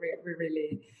we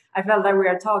really, I felt that we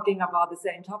are talking about the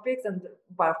same topics, and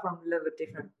but from a little bit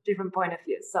different point of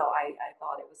view. So I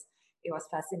thought it was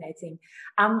fascinating.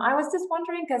 I was just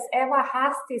wondering, because Eva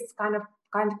has this kind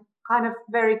of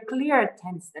very clear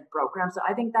 10-step program, so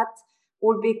I think that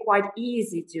would be quite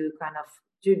easy to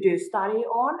to do study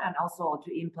on, and also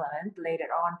to implement later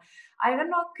on. I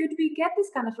don't know, could we get this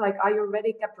kind of like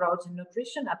Ayurvedic approach and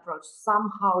nutrition approach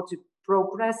somehow to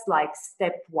progress like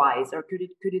stepwise, or could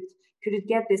it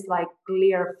get this like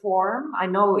clear form? I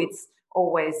know it's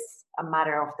always a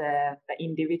matter of the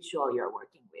individual you're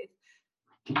working with.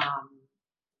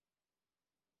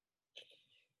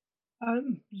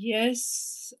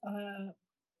 Yes.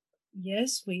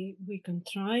 Yes, we can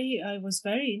try. I was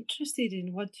very interested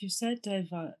in what you said,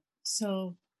 Eva.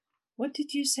 So, what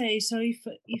did you say? So,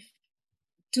 if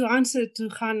to answer to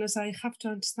Hannes, I have to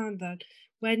understand that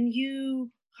when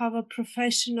you have a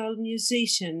professional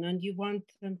musician and you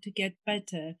want them to get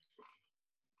better,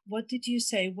 what did you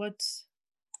say?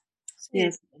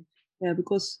 Yes, yeah,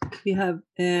 because we have.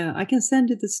 I can send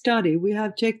you the study. We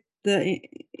have checked the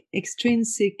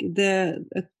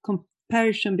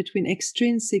comparison between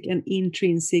extrinsic and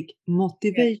intrinsic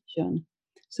motivation. Yeah.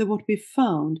 So what we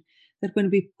found, that when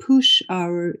we push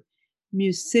our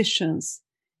musicians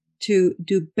to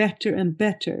do better and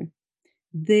better,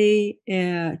 they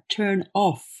turn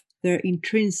off their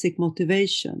intrinsic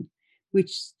motivation,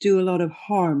 which do a lot of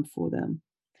harm for them.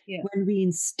 Yeah. When we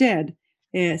instead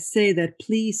say that,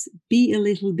 please be a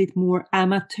little bit more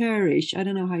amateurish. I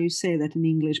don't know how you say that in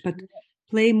English, but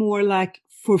play more like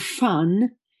for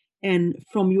fun and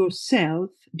from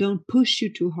yourself. Don't push you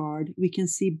too hard. We can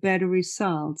see better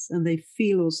results, and they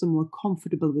feel also more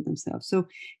comfortable with themselves. So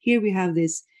here we have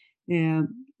this.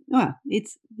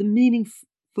 It's the meaningful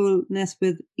mindfulness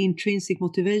with intrinsic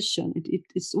motivation.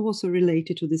 It's also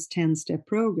related to this 10-step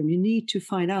program. You need to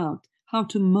find out how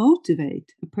to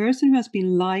motivate a person who has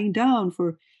been lying down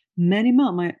for many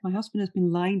months. My husband has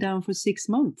been lying down for 6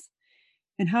 months.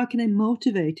 And how can I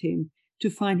motivate him to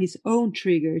find his own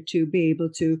trigger to be able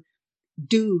to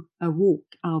do a walk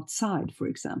outside, for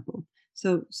example?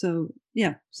 So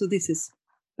this is,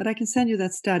 but I can send you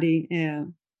that study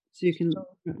so you can,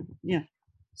 yeah.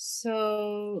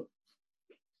 So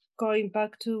going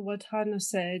back to what Hannah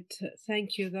said,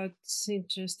 thank you, that's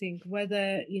interesting.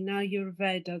 Whether in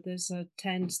Ayurveda there's a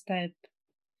 10-step,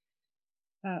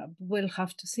 we'll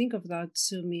have to think of that,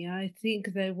 Sumi. I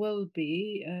think there will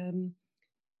be.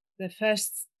 The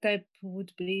first step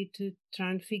would be to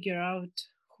try and figure out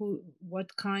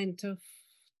what kind of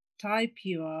type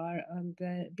you are, and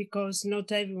because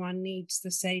not everyone needs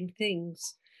the same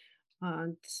things,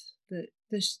 and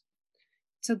it's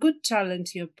a good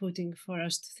challenge you're putting for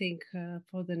us to think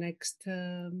for the next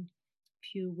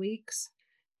few weeks.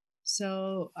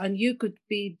 So, and you could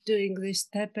be doing this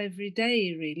step every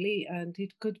day, really, and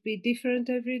it could be different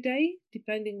every day,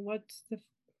 depending what the...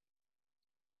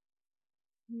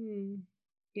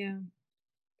 yeah,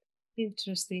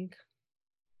 interesting.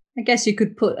 I guess you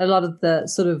could put a lot of the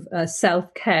sort of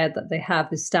self-care that they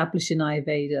have established in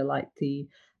Ayurveda, like the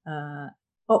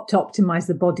to optimize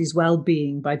the body's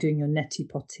well-being by doing your neti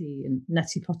potting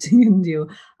and your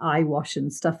eye wash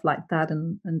and stuff like that.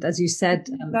 And as you said,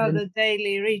 the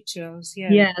daily rituals,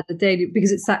 the daily,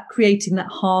 because it's that creating that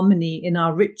harmony in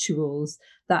our rituals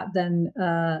that then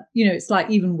it's like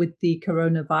even with the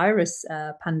coronavirus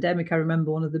pandemic, I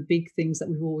remember one of the big things that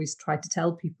we've always tried to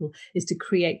tell people is to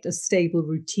create a stable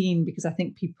routine, because I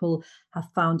think people have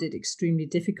found it extremely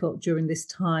difficult during this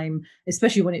time,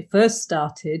 especially when it first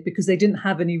started, because they didn't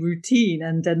have any routine.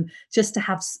 And then just to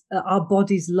have our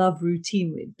bodies love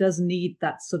routine, it does need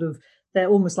that sort of, they're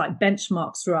almost like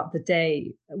benchmarks throughout the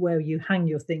day where you hang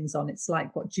your things on. It's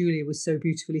like what Julia was so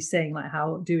beautifully saying, like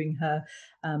how doing her,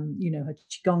 her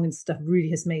qigong and stuff really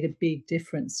has made a big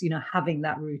difference, having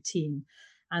that routine.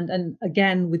 And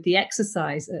again, with the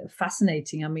exercise,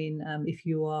 fascinating. I mean, if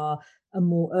you are a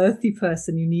more earthy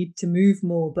person, you need to move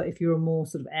more. But if you're a more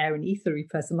sort of air and ethery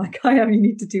person like I am, you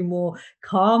need to do more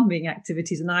calming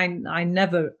activities. And I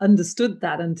never understood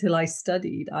that until I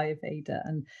studied Ayurveda.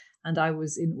 And I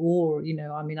was in awe,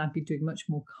 I've been doing much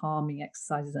more calming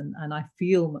exercises and I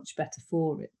feel much better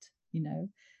for it,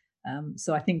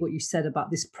 So I think what you said about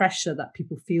this pressure that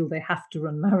people feel they have to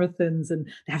run marathons and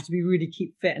they have to be really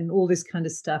keep fit and all this kind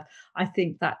of stuff, I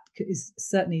think that is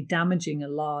certainly damaging a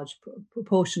large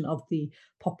proportion of the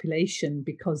population,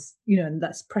 because, and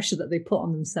that's pressure that they put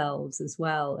on themselves as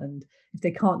well. And if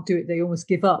they can't do it, they almost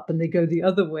give up and they go the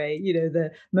other way,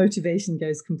 the motivation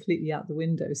goes completely out the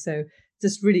window. So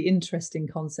just really interesting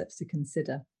concepts to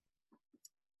consider.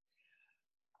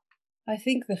 I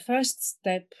think the first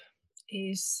step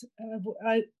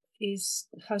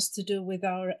has to do with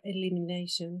our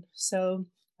elimination. So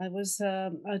I was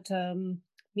at a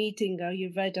meeting, a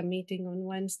Ayurveda meeting on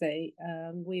Wednesday.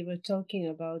 We were talking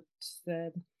about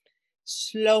the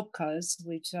shlokas,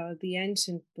 which are the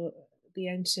ancient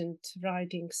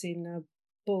writings in a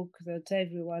book that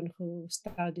everyone who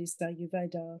studies the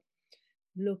Ayurveda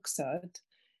looks at.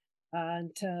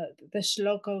 And the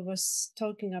shloka was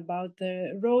talking about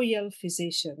the royal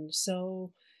physician.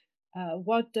 So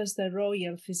what does the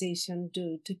royal physician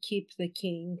do to keep the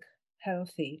king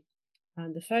healthy?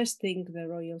 And the first thing the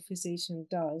royal physician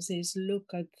does is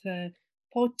look at the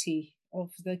potty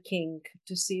of the king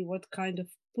to see what kind of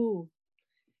poo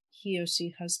he or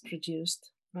she has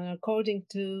produced. And according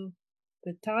to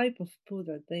the type of poo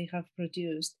that they have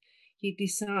produced, he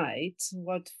decides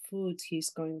what food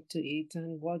he's going to eat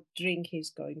and what drink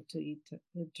he's going to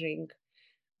drink,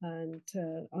 and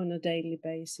on a daily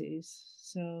basis.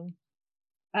 So,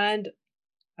 and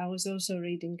I was also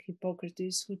reading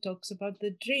Hippocrates, who talks about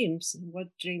the dreams.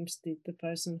 What dreams did the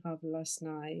person have last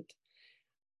night?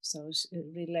 So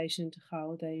in relation to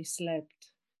how they slept,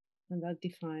 and that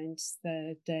defines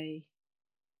their day.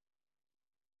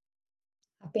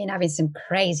 I've been having some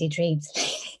crazy dreams.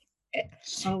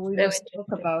 Oh, we must talk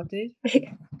about it.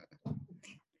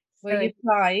 Were you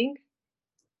flying?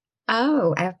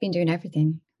 Oh, I've been doing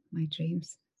everything. My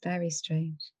dreams. Very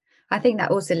strange. I think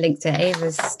that also linked to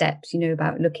Ava's steps,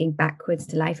 about looking backwards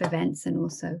to life events and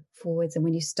also forwards. And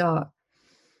when you start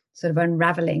sort of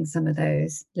unraveling some of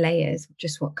those layers,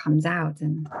 just what comes out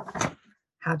and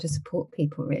how to support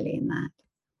people really in that.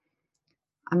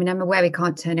 I mean, I'm aware we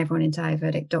can't turn everyone into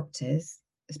Ayurvedic doctors,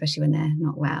 especially when they're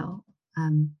not well.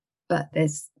 But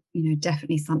there's,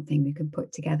 definitely something we can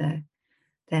put together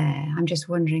there. I'm just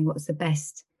wondering what's the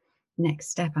best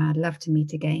next step. I'd love to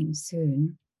meet again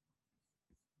soon.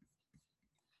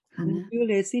 Hanna?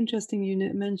 Julia, it's interesting you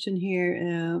mention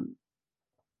here.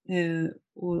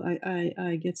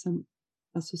 I get some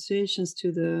associations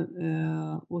to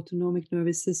the autonomic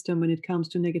nervous system when it comes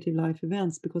to negative life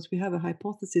events, because we have a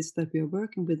hypothesis that we are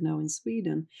working with now in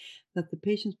Sweden, that the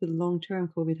patients with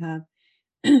long-term COVID have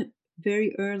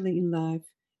very early in life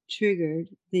triggered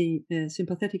the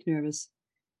sympathetic nervous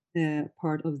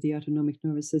part of the autonomic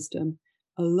nervous system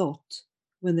a lot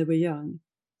when they were young.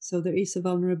 So there is a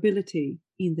vulnerability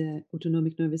in the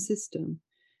autonomic nervous system.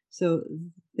 So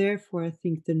therefore, I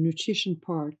think the nutrition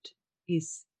part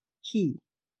is key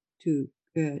to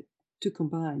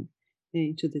combine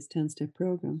into this 10-step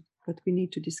program. But we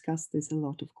need to discuss this a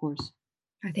lot, of course.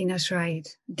 I think that's right.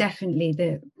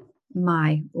 Definitely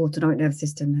my autonomic nervous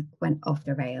system went off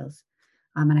the rails.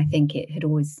 And I think it had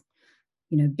always,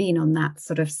 been on that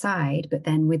sort of side. But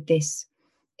then with this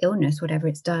illness, whatever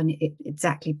it's done, it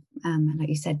exactly, like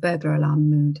you said, burglar alarm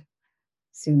mood,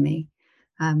 Sumi.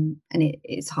 And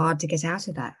it's hard to get out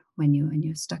of that when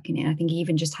you're stuck in it. I think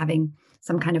even just having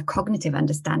some kind of cognitive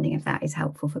understanding of that is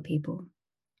helpful for people.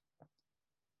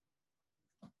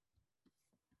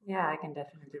 Yeah, I can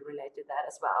definitely relate to that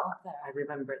as well. I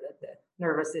remember that the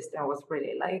nervous system was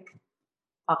really like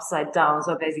upside down.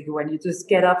 So basically, when you just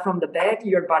get up from the bed,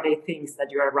 your body thinks that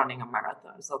you are running a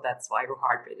marathon. So that's why your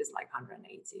heart rate is like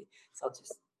 180. So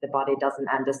just the body doesn't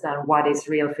understand what is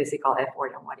real physical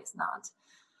effort and what is not.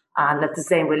 And that's the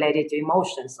same related to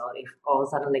emotions. So if all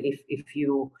suddenly, if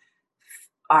you're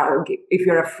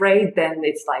afraid, then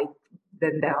it's like,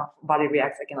 then the body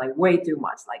reacts again like way too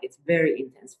much. Like it's very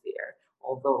intense fear.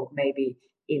 Although maybe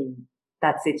in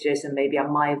that situation, maybe a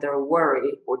milder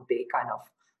worry would be kind of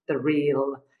the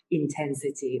real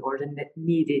intensity or the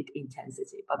needed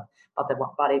intensity. But the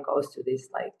body goes to this,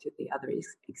 like to the other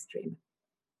extreme.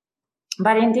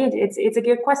 But indeed, it's a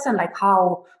good question, like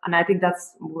how, and I think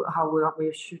that's how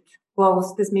we should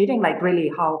close this meeting, like really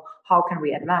how can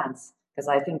we advance? Because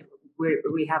I think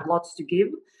we have lots to give,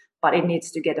 but it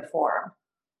needs to get a forum.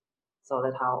 So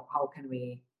that how can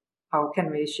we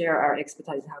share our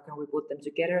expertise? How can we put them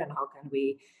together, and how can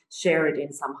we share it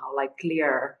in somehow like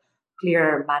clear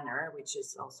manner, which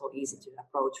is also easy to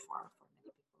approach for many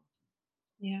people.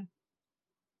 Yeah.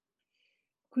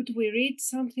 Could we read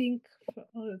something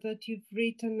that you've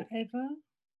written, Eva?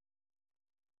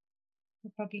 A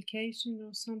publication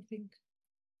or something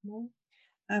more?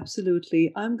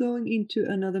 Absolutely. I'm going into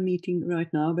another meeting right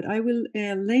now, but I will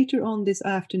later on this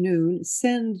afternoon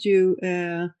send you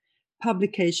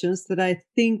publications that I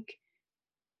think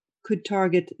could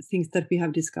target things that we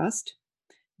have discussed.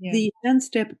 Yeah. The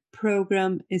 10-step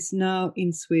program is now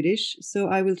in Swedish, so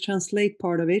I will translate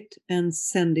part of it and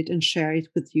send it and share it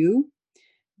with you.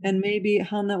 And maybe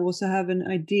Hanna also have an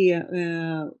idea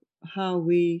how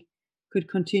we could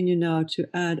continue now to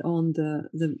add on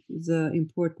the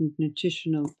important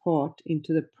nutritional part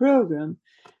into the program.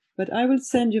 But I will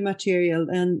send you material,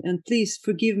 and please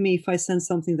forgive me if I send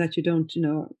something that you don't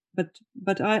know.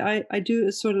 But I do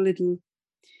a sort of little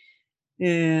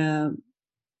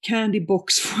candy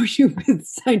box for you with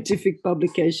scientific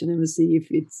publication, and we'll see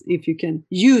if you can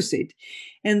use it,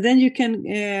 and then you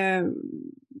can.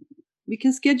 We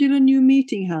can schedule a new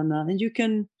meeting, Hanna, and you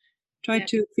can try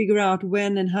to figure out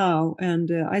when and how.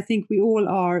 And I think we all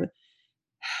are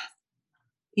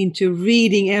into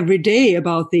reading every day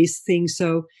about these things.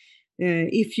 So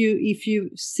if you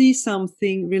see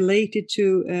something related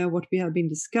to what we have been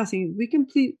discussing, we can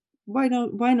why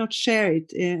not share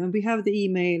it? And we have the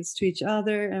emails to each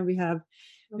other, and we have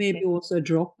maybe also a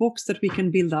Dropbox that we can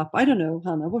build up. I don't know,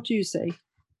 Hanna, what do you say?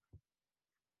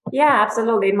 Yeah,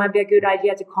 absolutely. It might be a good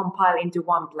idea to compile into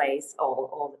one place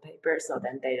all the papers, so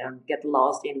then they don't get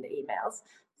lost in the emails.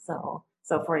 So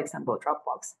for example,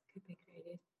 Dropbox could be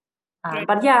created.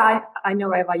 But yeah, I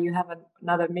know, Eva, you have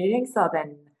another meeting, so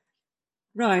then.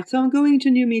 Right. So I'm going to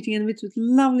a new meeting, and it was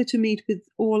lovely to meet with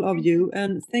all of you.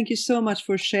 And thank you so much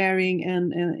for sharing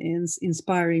and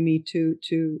inspiring me to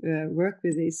work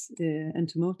with this and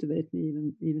to motivate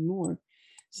me even more.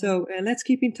 So let's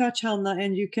keep in touch, Hanna,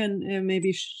 and you can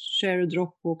maybe share a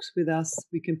Dropbox with us.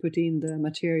 We can put in the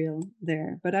material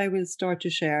there. But I will start to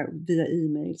share via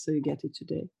email, so you get it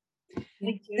today.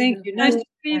 Thank you. Nice to meet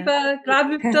you, Eva. Glad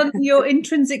we've done your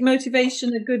intrinsic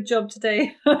motivation a good job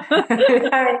today.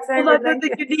 Exactly. I don't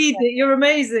think you need it. You're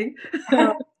amazing.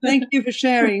 Thank you for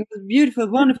sharing. It was beautiful,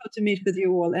 wonderful to meet with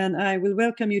you all. And I will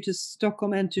welcome you to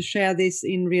Stockholm and to share this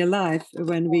in real life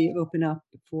when we open up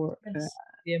for.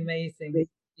 Be amazing.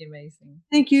 Be amazing.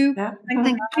 Thank you. Yeah. Thank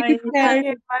you.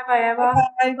 Bye bye, Eva.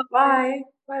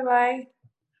 Bye bye.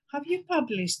 Have you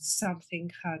published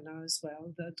something, Hannah, as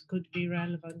well, that could be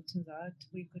relevant to that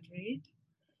we could read?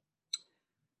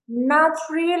 Not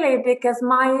really, because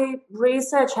my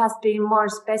research has been more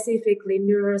specifically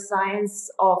neuroscience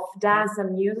of dance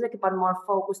and music, but more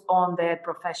focused on the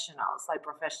professionals, like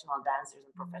professional dancers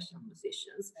and professional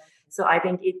musicians. So I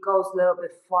think it goes a little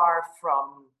bit far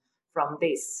from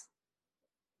this,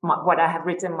 what I have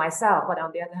written myself. But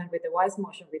on the other hand, with the Wise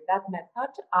Motion, with that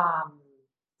method,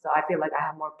 so I feel like I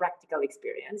have more practical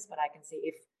experience, but I can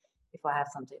see if I have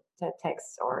some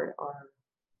texts or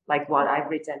like what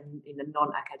I've written in a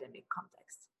non-academic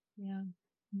context. Yeah,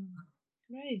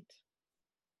 great.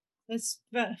 That's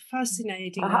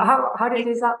fascinating. How did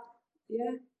this up?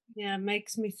 Yeah,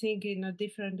 makes me think in a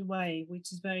different way,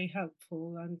 which is very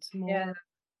helpful and more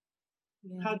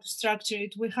how to structure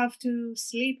it. We have to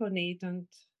sleep on it and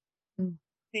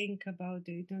think about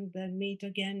it, and then meet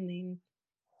again in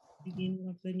beginning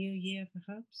of the new year,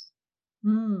 perhaps.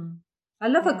 I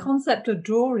love a concept of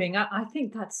drawing. I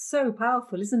think that's so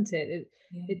powerful, isn't it?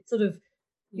 It sort of,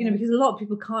 you know, because a lot of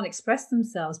people can't express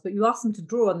themselves, but you ask them to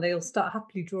draw and they'll start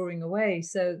happily drawing away.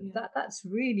 So that's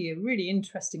really a really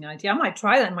interesting idea. I might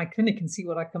try that in my clinic and see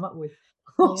what I come up with.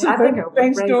 I think it would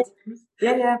be great.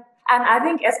 Yeah. And I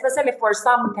think especially for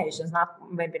some patients,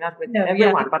 maybe not with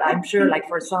everyone, but I'm sure like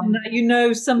for some. You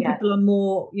know, some people are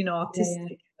more, you know,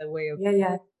 artistic in the way of.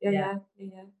 Yeah.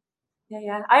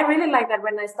 I really like that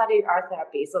when I studied art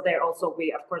therapy. So there also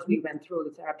we went through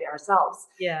the therapy ourselves.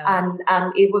 Yeah.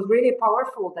 And it was really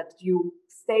powerful that you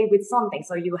stay with something.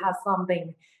 So you have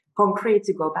something concrete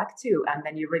to go back to, and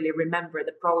then you really remember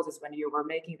the process when you were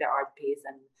making the art piece,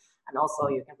 and also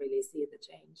you can really see the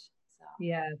change. So.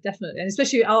 Yeah, definitely. And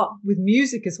especially art with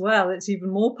music as well. It's even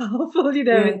more powerful, you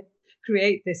know.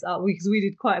 Create this art because we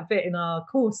did quite a bit in our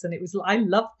course, and it was I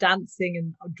loved dancing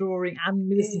and drawing and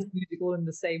listening to music all in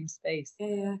the same space.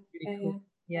 Really cool.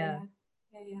 Yeah.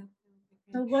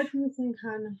 So what do you think,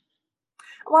 Hannah?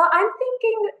 Well, I'm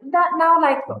thinking that now,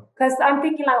 like, because I'm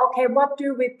thinking like, okay, what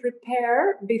do we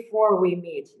prepare before we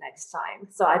meet next time?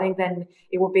 So I think then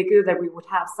it would be good that we would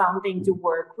have something to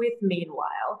work with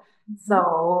meanwhile.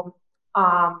 So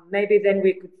maybe then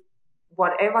we could,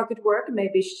 whatever could work,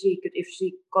 maybe she could, if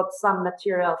she got some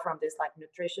material from this like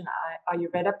nutrition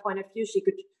Ayurveda point of view, she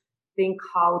could think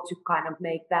how to kind of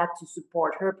make that to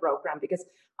support her program. Because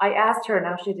I asked her,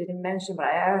 now she didn't mention, but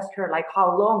I asked her like,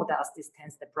 how long does this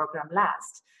 10-step program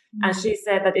last? And she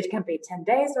said that it can be 10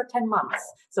 days or 10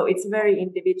 months. So it's very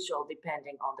individual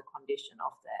depending on the condition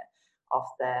of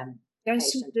the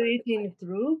Does she do it in a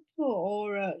group,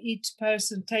 or each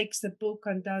person takes the book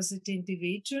and does it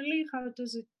individually? How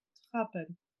does it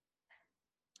happen?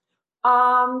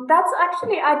 That's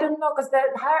actually, I don't know, because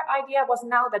her idea was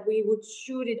now that we would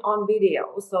shoot it on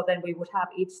video. So then we would have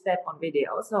each step on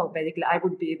video. So basically I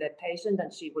would be the patient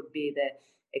and she would be the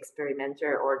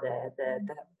experimenter or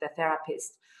the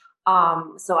therapist.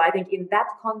 So I think in that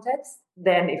context,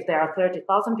 then if there are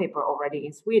 30,000 people already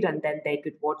in Sweden, then they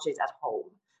could watch it at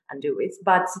home and do it.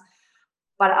 But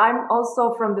I'm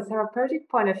also, from the therapeutic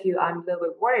point of view, I'm a little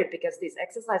bit worried because these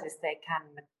exercises, they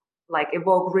can like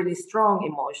evoke really strong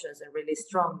emotions and really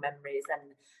strong memories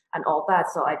and all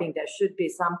that. So I think there should be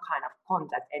some kind of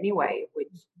contact anyway with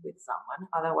someone.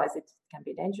 Otherwise it can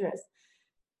be dangerous.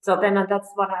 So then that's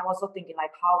what I'm also thinking,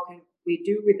 like, how can we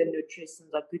do with the nutrition?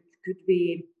 Like, could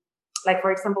we, like,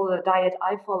 for example, the diet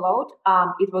I followed,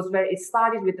 it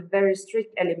started with a very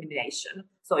strict elimination.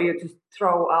 So you just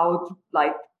throw out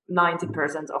like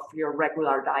 90% of your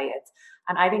regular diet.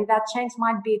 And I think that change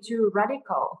might be too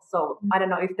radical. So I don't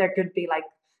know if there could be like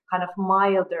kind of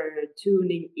milder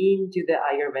tuning into the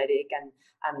Ayurvedic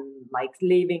and like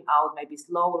leaving out maybe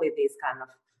slowly this kind of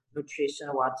nutrition,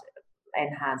 what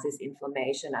enhances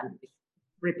inflammation, and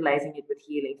replacing it with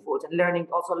healing food, and learning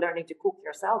to cook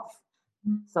yourself.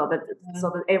 So that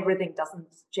everything doesn't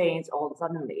change all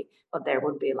suddenly, but there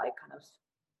would be like kind of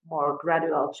more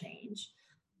gradual change.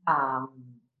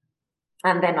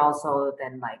 And then also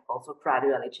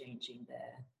gradually changing the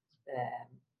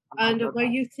and were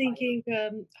you thinking,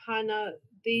 Hannah,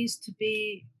 these to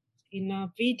be in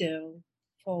a video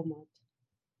format?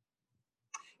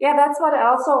 Yeah, that's what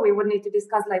also we would need to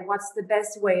discuss, like what's the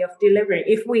best way of delivering.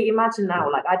 If we imagine now,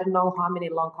 like I don't know how many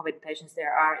long COVID patients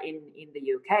there are in the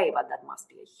UK, but that must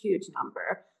be a huge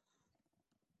number.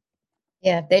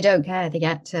 Yeah, they don't care, they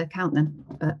get to count them.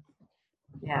 But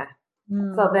yeah.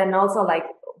 So then also, like,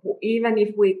 even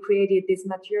if we created this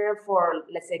material for,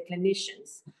 let's say,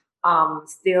 clinicians,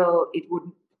 still it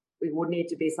would need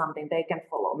to be something they can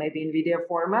follow, maybe in video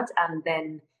format, and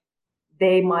then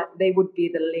they would be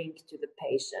the link to the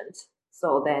patient.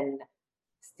 So then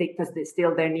because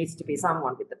still there needs to be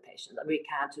someone with the patient. We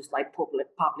can't just like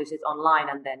publish it online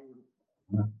and then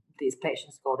these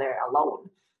patients go there alone.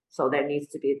 So there needs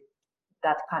to be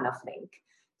that kind of link.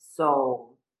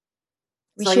 So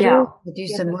we should also do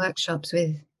some workshops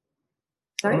with.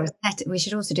 We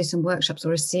should also do some workshops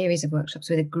or a series of workshops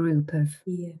with a group of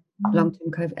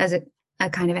long-term COVID as a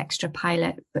kind of extra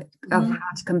pilot, but of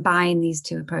how to combine these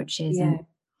two approaches. Yeah.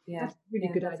 That's a really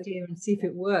good idea, and see if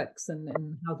it works and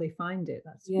how they find it.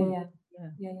 That's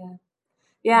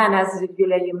Yeah, and as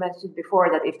Julia, you mentioned before,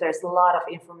 that if there's a lot of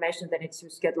information, then it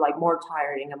just get like more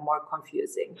tiring and more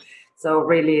confusing. So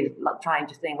really trying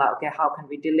to think like, okay, how can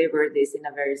we deliver this in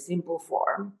a very simple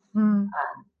form?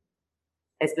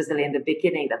 Especially in the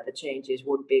beginning, that the changes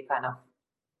would be kind of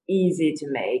easy to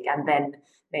make, and then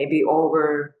maybe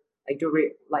over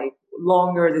like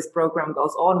longer this program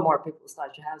goes on, more people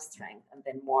start to have strength, and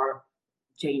then more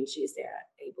changes they're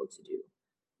able to do.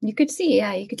 You could see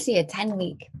a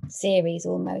 10-week series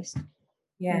almost.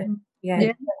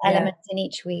 Elements in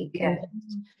each week, and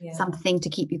something to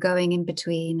keep you going in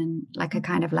between, and like a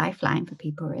kind of lifeline for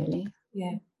people, really.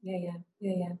 Yeah,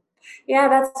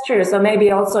 that's true. So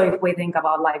maybe also if we think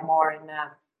about like more in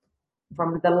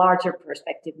from the larger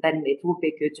perspective, then it would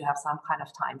be good to have some kind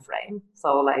of time frame.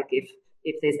 So like if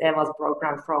this Eva's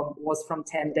program was from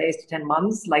 10 days to 10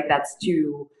 months, like that's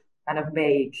too kind of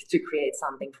vague to create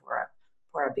something for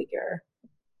a bigger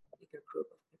group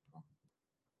of people.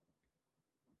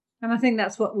 And I think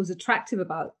that's what was attractive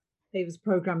about Eva's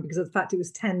program, because of the fact it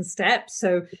was 10 steps.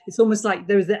 So it's almost like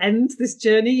there's the end to this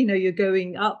journey, you're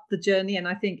going up the journey. And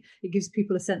I think it gives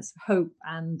people a sense of hope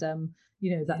and,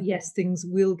 that yes, things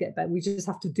will get better. We just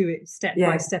have to do it step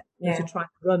by step to try and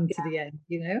run to the end,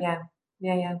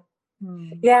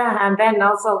 Yeah, and then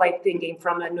also like thinking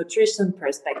from a nutrition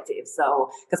perspective.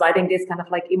 So, because I think this kind of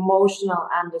like emotional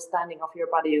understanding of your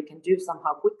body you can do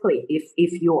somehow quickly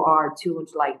if you are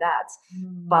tuned like that.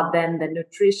 But then the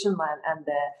nutrition and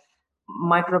the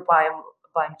microbiome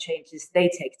changes, they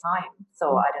take time.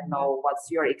 So I don't know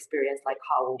what's your experience, like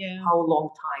how long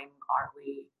time are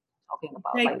we talking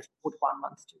about? Like would 1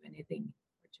 month do anything?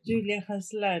 Julia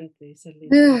has learned this a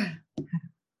little.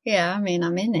 Yeah, I mean,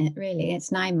 I'm in it, really.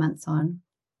 It's 9 months on.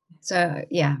 So,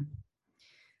 yeah,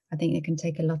 I think it can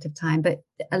take a lot of time. But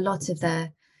a lot of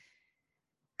the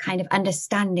kind of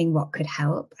understanding what could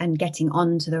help and getting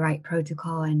onto the right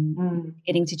protocol and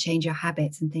getting to change your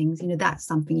habits and things, that's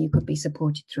something you could be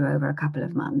supported through over a couple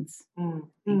of months.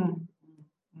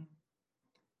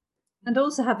 And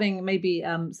also having maybe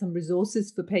some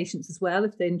resources for patients as well,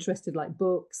 if they're interested, like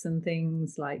books and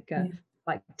things like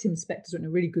Tim Spector's written a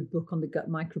really good book on the gut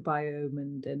microbiome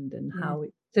and how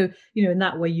it. So in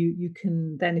that way you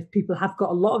can then, if people have got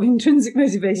a lot of intrinsic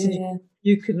motivation,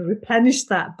 you can replenish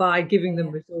that by giving them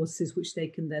resources which they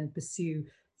can then pursue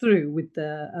through, with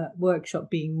the workshop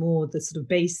being more the sort of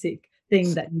basic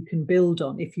thing that you can build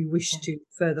on if you wish to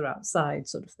further outside,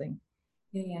 sort of thing.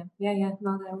 No, that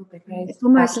would be great. It's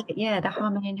almost like the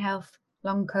Harmony in Health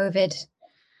long COVID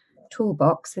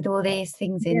toolbox with all these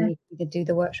things in. You can either do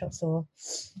the workshops or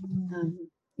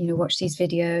watch these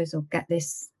videos or get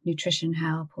this nutrition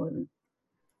help, or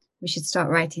we should start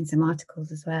writing some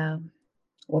articles as well,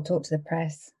 or talk to the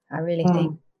press. I really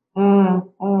think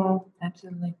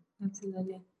absolutely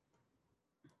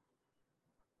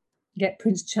get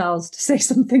Prince Charles to say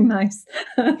something nice.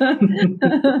 He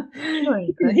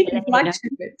can flag to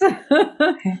it.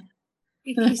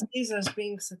 If he sees us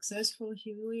being successful,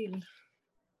 he will.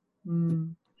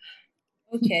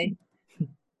 Okay.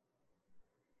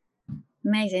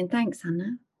 Amazing. Thanks,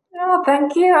 Anna. Oh,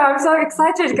 thank you. I'm so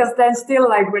excited, because then still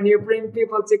like when you bring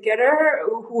people together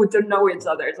who don't know each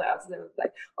other, so I was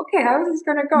like, okay, how is this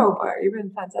going to go? But even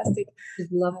fantastic.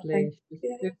 It's lovely.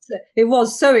 It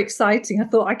was so exciting. I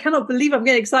thought, I cannot believe I'm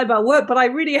getting excited about work, but I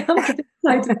really am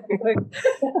excited.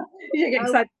 You get excited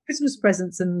about Christmas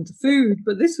presents and food,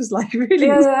 but this was like really.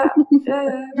 We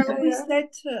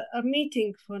set a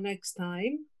meeting for next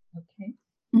time. Okay.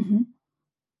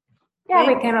 Yeah,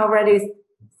 we can already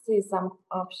see some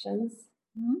options.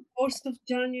 4th of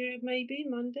January, maybe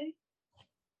Monday.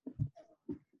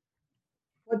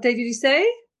 What day did you say?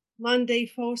 Monday,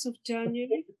 4th of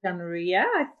January. Yeah,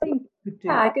 I think we could do.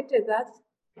 I could do that.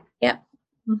 Yeah.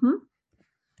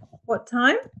 What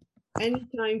time? Any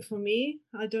time for me.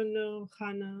 I don't know,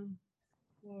 Hannah.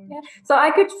 So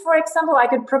I could, for example,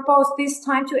 propose this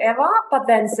time to Eva, but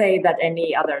then say that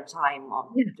any other time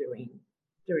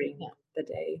during the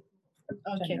day.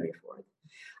 January 4th.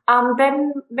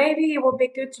 Then maybe it would be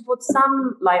good to put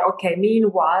some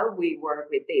meanwhile we work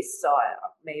with this, so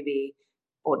maybe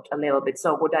put a little bit.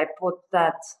 So would I put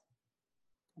that?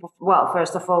 Well,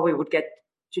 first of all, we would get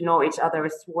know each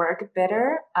other's work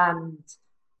better,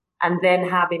 and then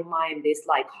have in mind this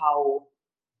like how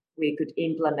we could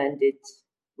implement it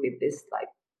with this like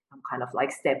some kind of like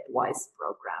stepwise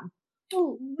program.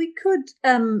 Well, we could,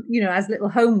 as little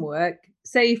homework,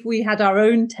 say if we had our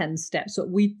own 10 steps, what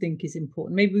we think is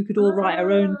important, maybe we could all write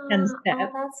our own 10 steps. Oh,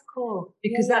 that's cool.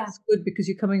 Because that's good, because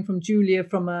you're coming from Julia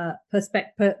from a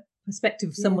perspective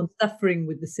of someone suffering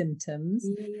with the symptoms.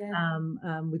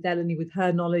 With Eleni, with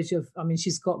her knowledge of,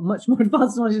 she's got much more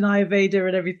advanced knowledge in Ayurveda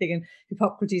and everything, and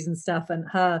Hippocrates and stuff, and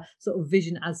her sort of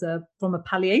vision from a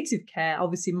palliative care,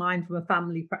 obviously mine from a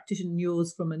family practitioner and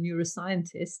yours from a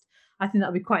neuroscientist. I think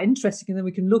that'd be quite interesting, and then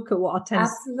we can look at what our 10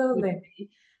 absolutely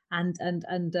and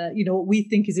what we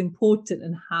think is important,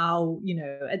 and how,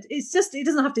 it's just, it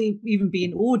doesn't have to even be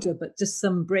in order, but just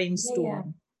some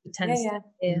brainstorm. The 10 steps,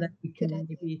 and then we can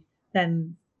maybe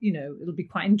then, it'll be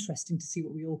quite interesting to see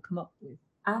what we all come up with.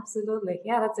 Absolutely.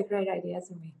 Yeah, that's a great idea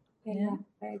to me. Yeah,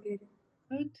 very good.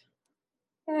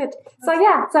 Good. So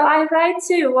I write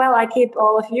to, I keep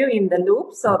all of you in the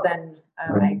loop. So then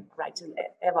I write to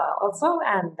Eva also,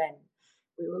 and then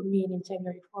we will meet in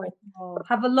January 4th.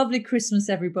 Have a lovely Christmas,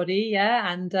 everybody.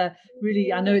 Yeah. And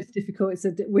really, I know it's difficult. It's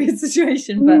a weird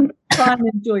situation, but try and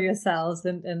enjoy yourselves,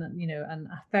 and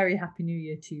a very happy New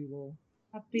Year to you all.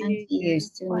 Happy New Year.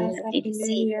 Happy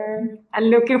New Year. And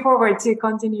looking forward to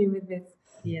continue with this.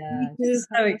 Yeah, it's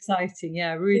so exciting.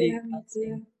 Yeah, really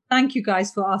exciting. Thank you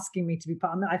guys for asking me to be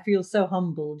part of it. I feel so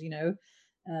humbled, you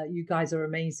guys are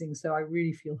amazing. So I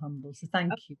really feel humbled. So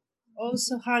thank you.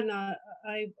 Also, Hannah,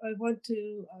 I want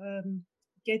to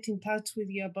get in touch with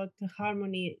you about the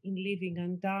Harmony in Living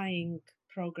and Dying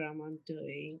program I'm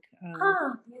doing.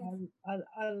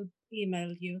 I'll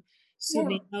email you.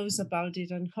 Sumi knows about it,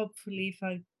 and hopefully if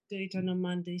I do it on a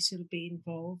Monday, she'll be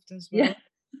involved as well. Yeah.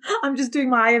 I'm just doing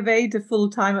my Ayurveda full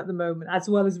time at the moment, as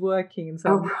well as working, and so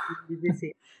I'm really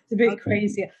busy. It's a bit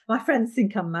crazy. My friends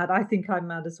think I'm mad. I think I'm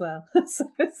mad as well. So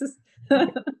it's just,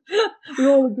 we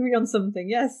all agree on something.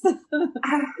 Yes. What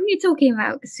are you talking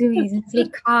about, Sumi? Is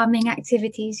really calming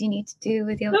activities you need to do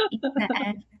with your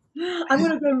internet? I'm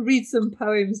going to go and read some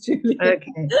poems, Julia.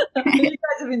 Okay. You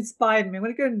guys have inspired me. I'm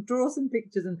going to go and draw some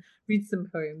pictures and read some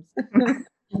poems.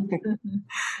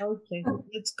 Okay,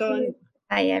 let's go.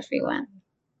 Bye, everyone.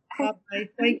 Bye.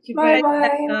 Thank you. Bye.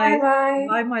 Bye.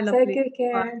 Bye, my lovely. Take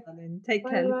care. Take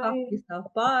care. Look after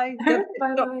yourself. Bye.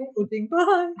 Bye.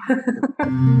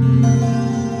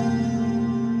 Bye.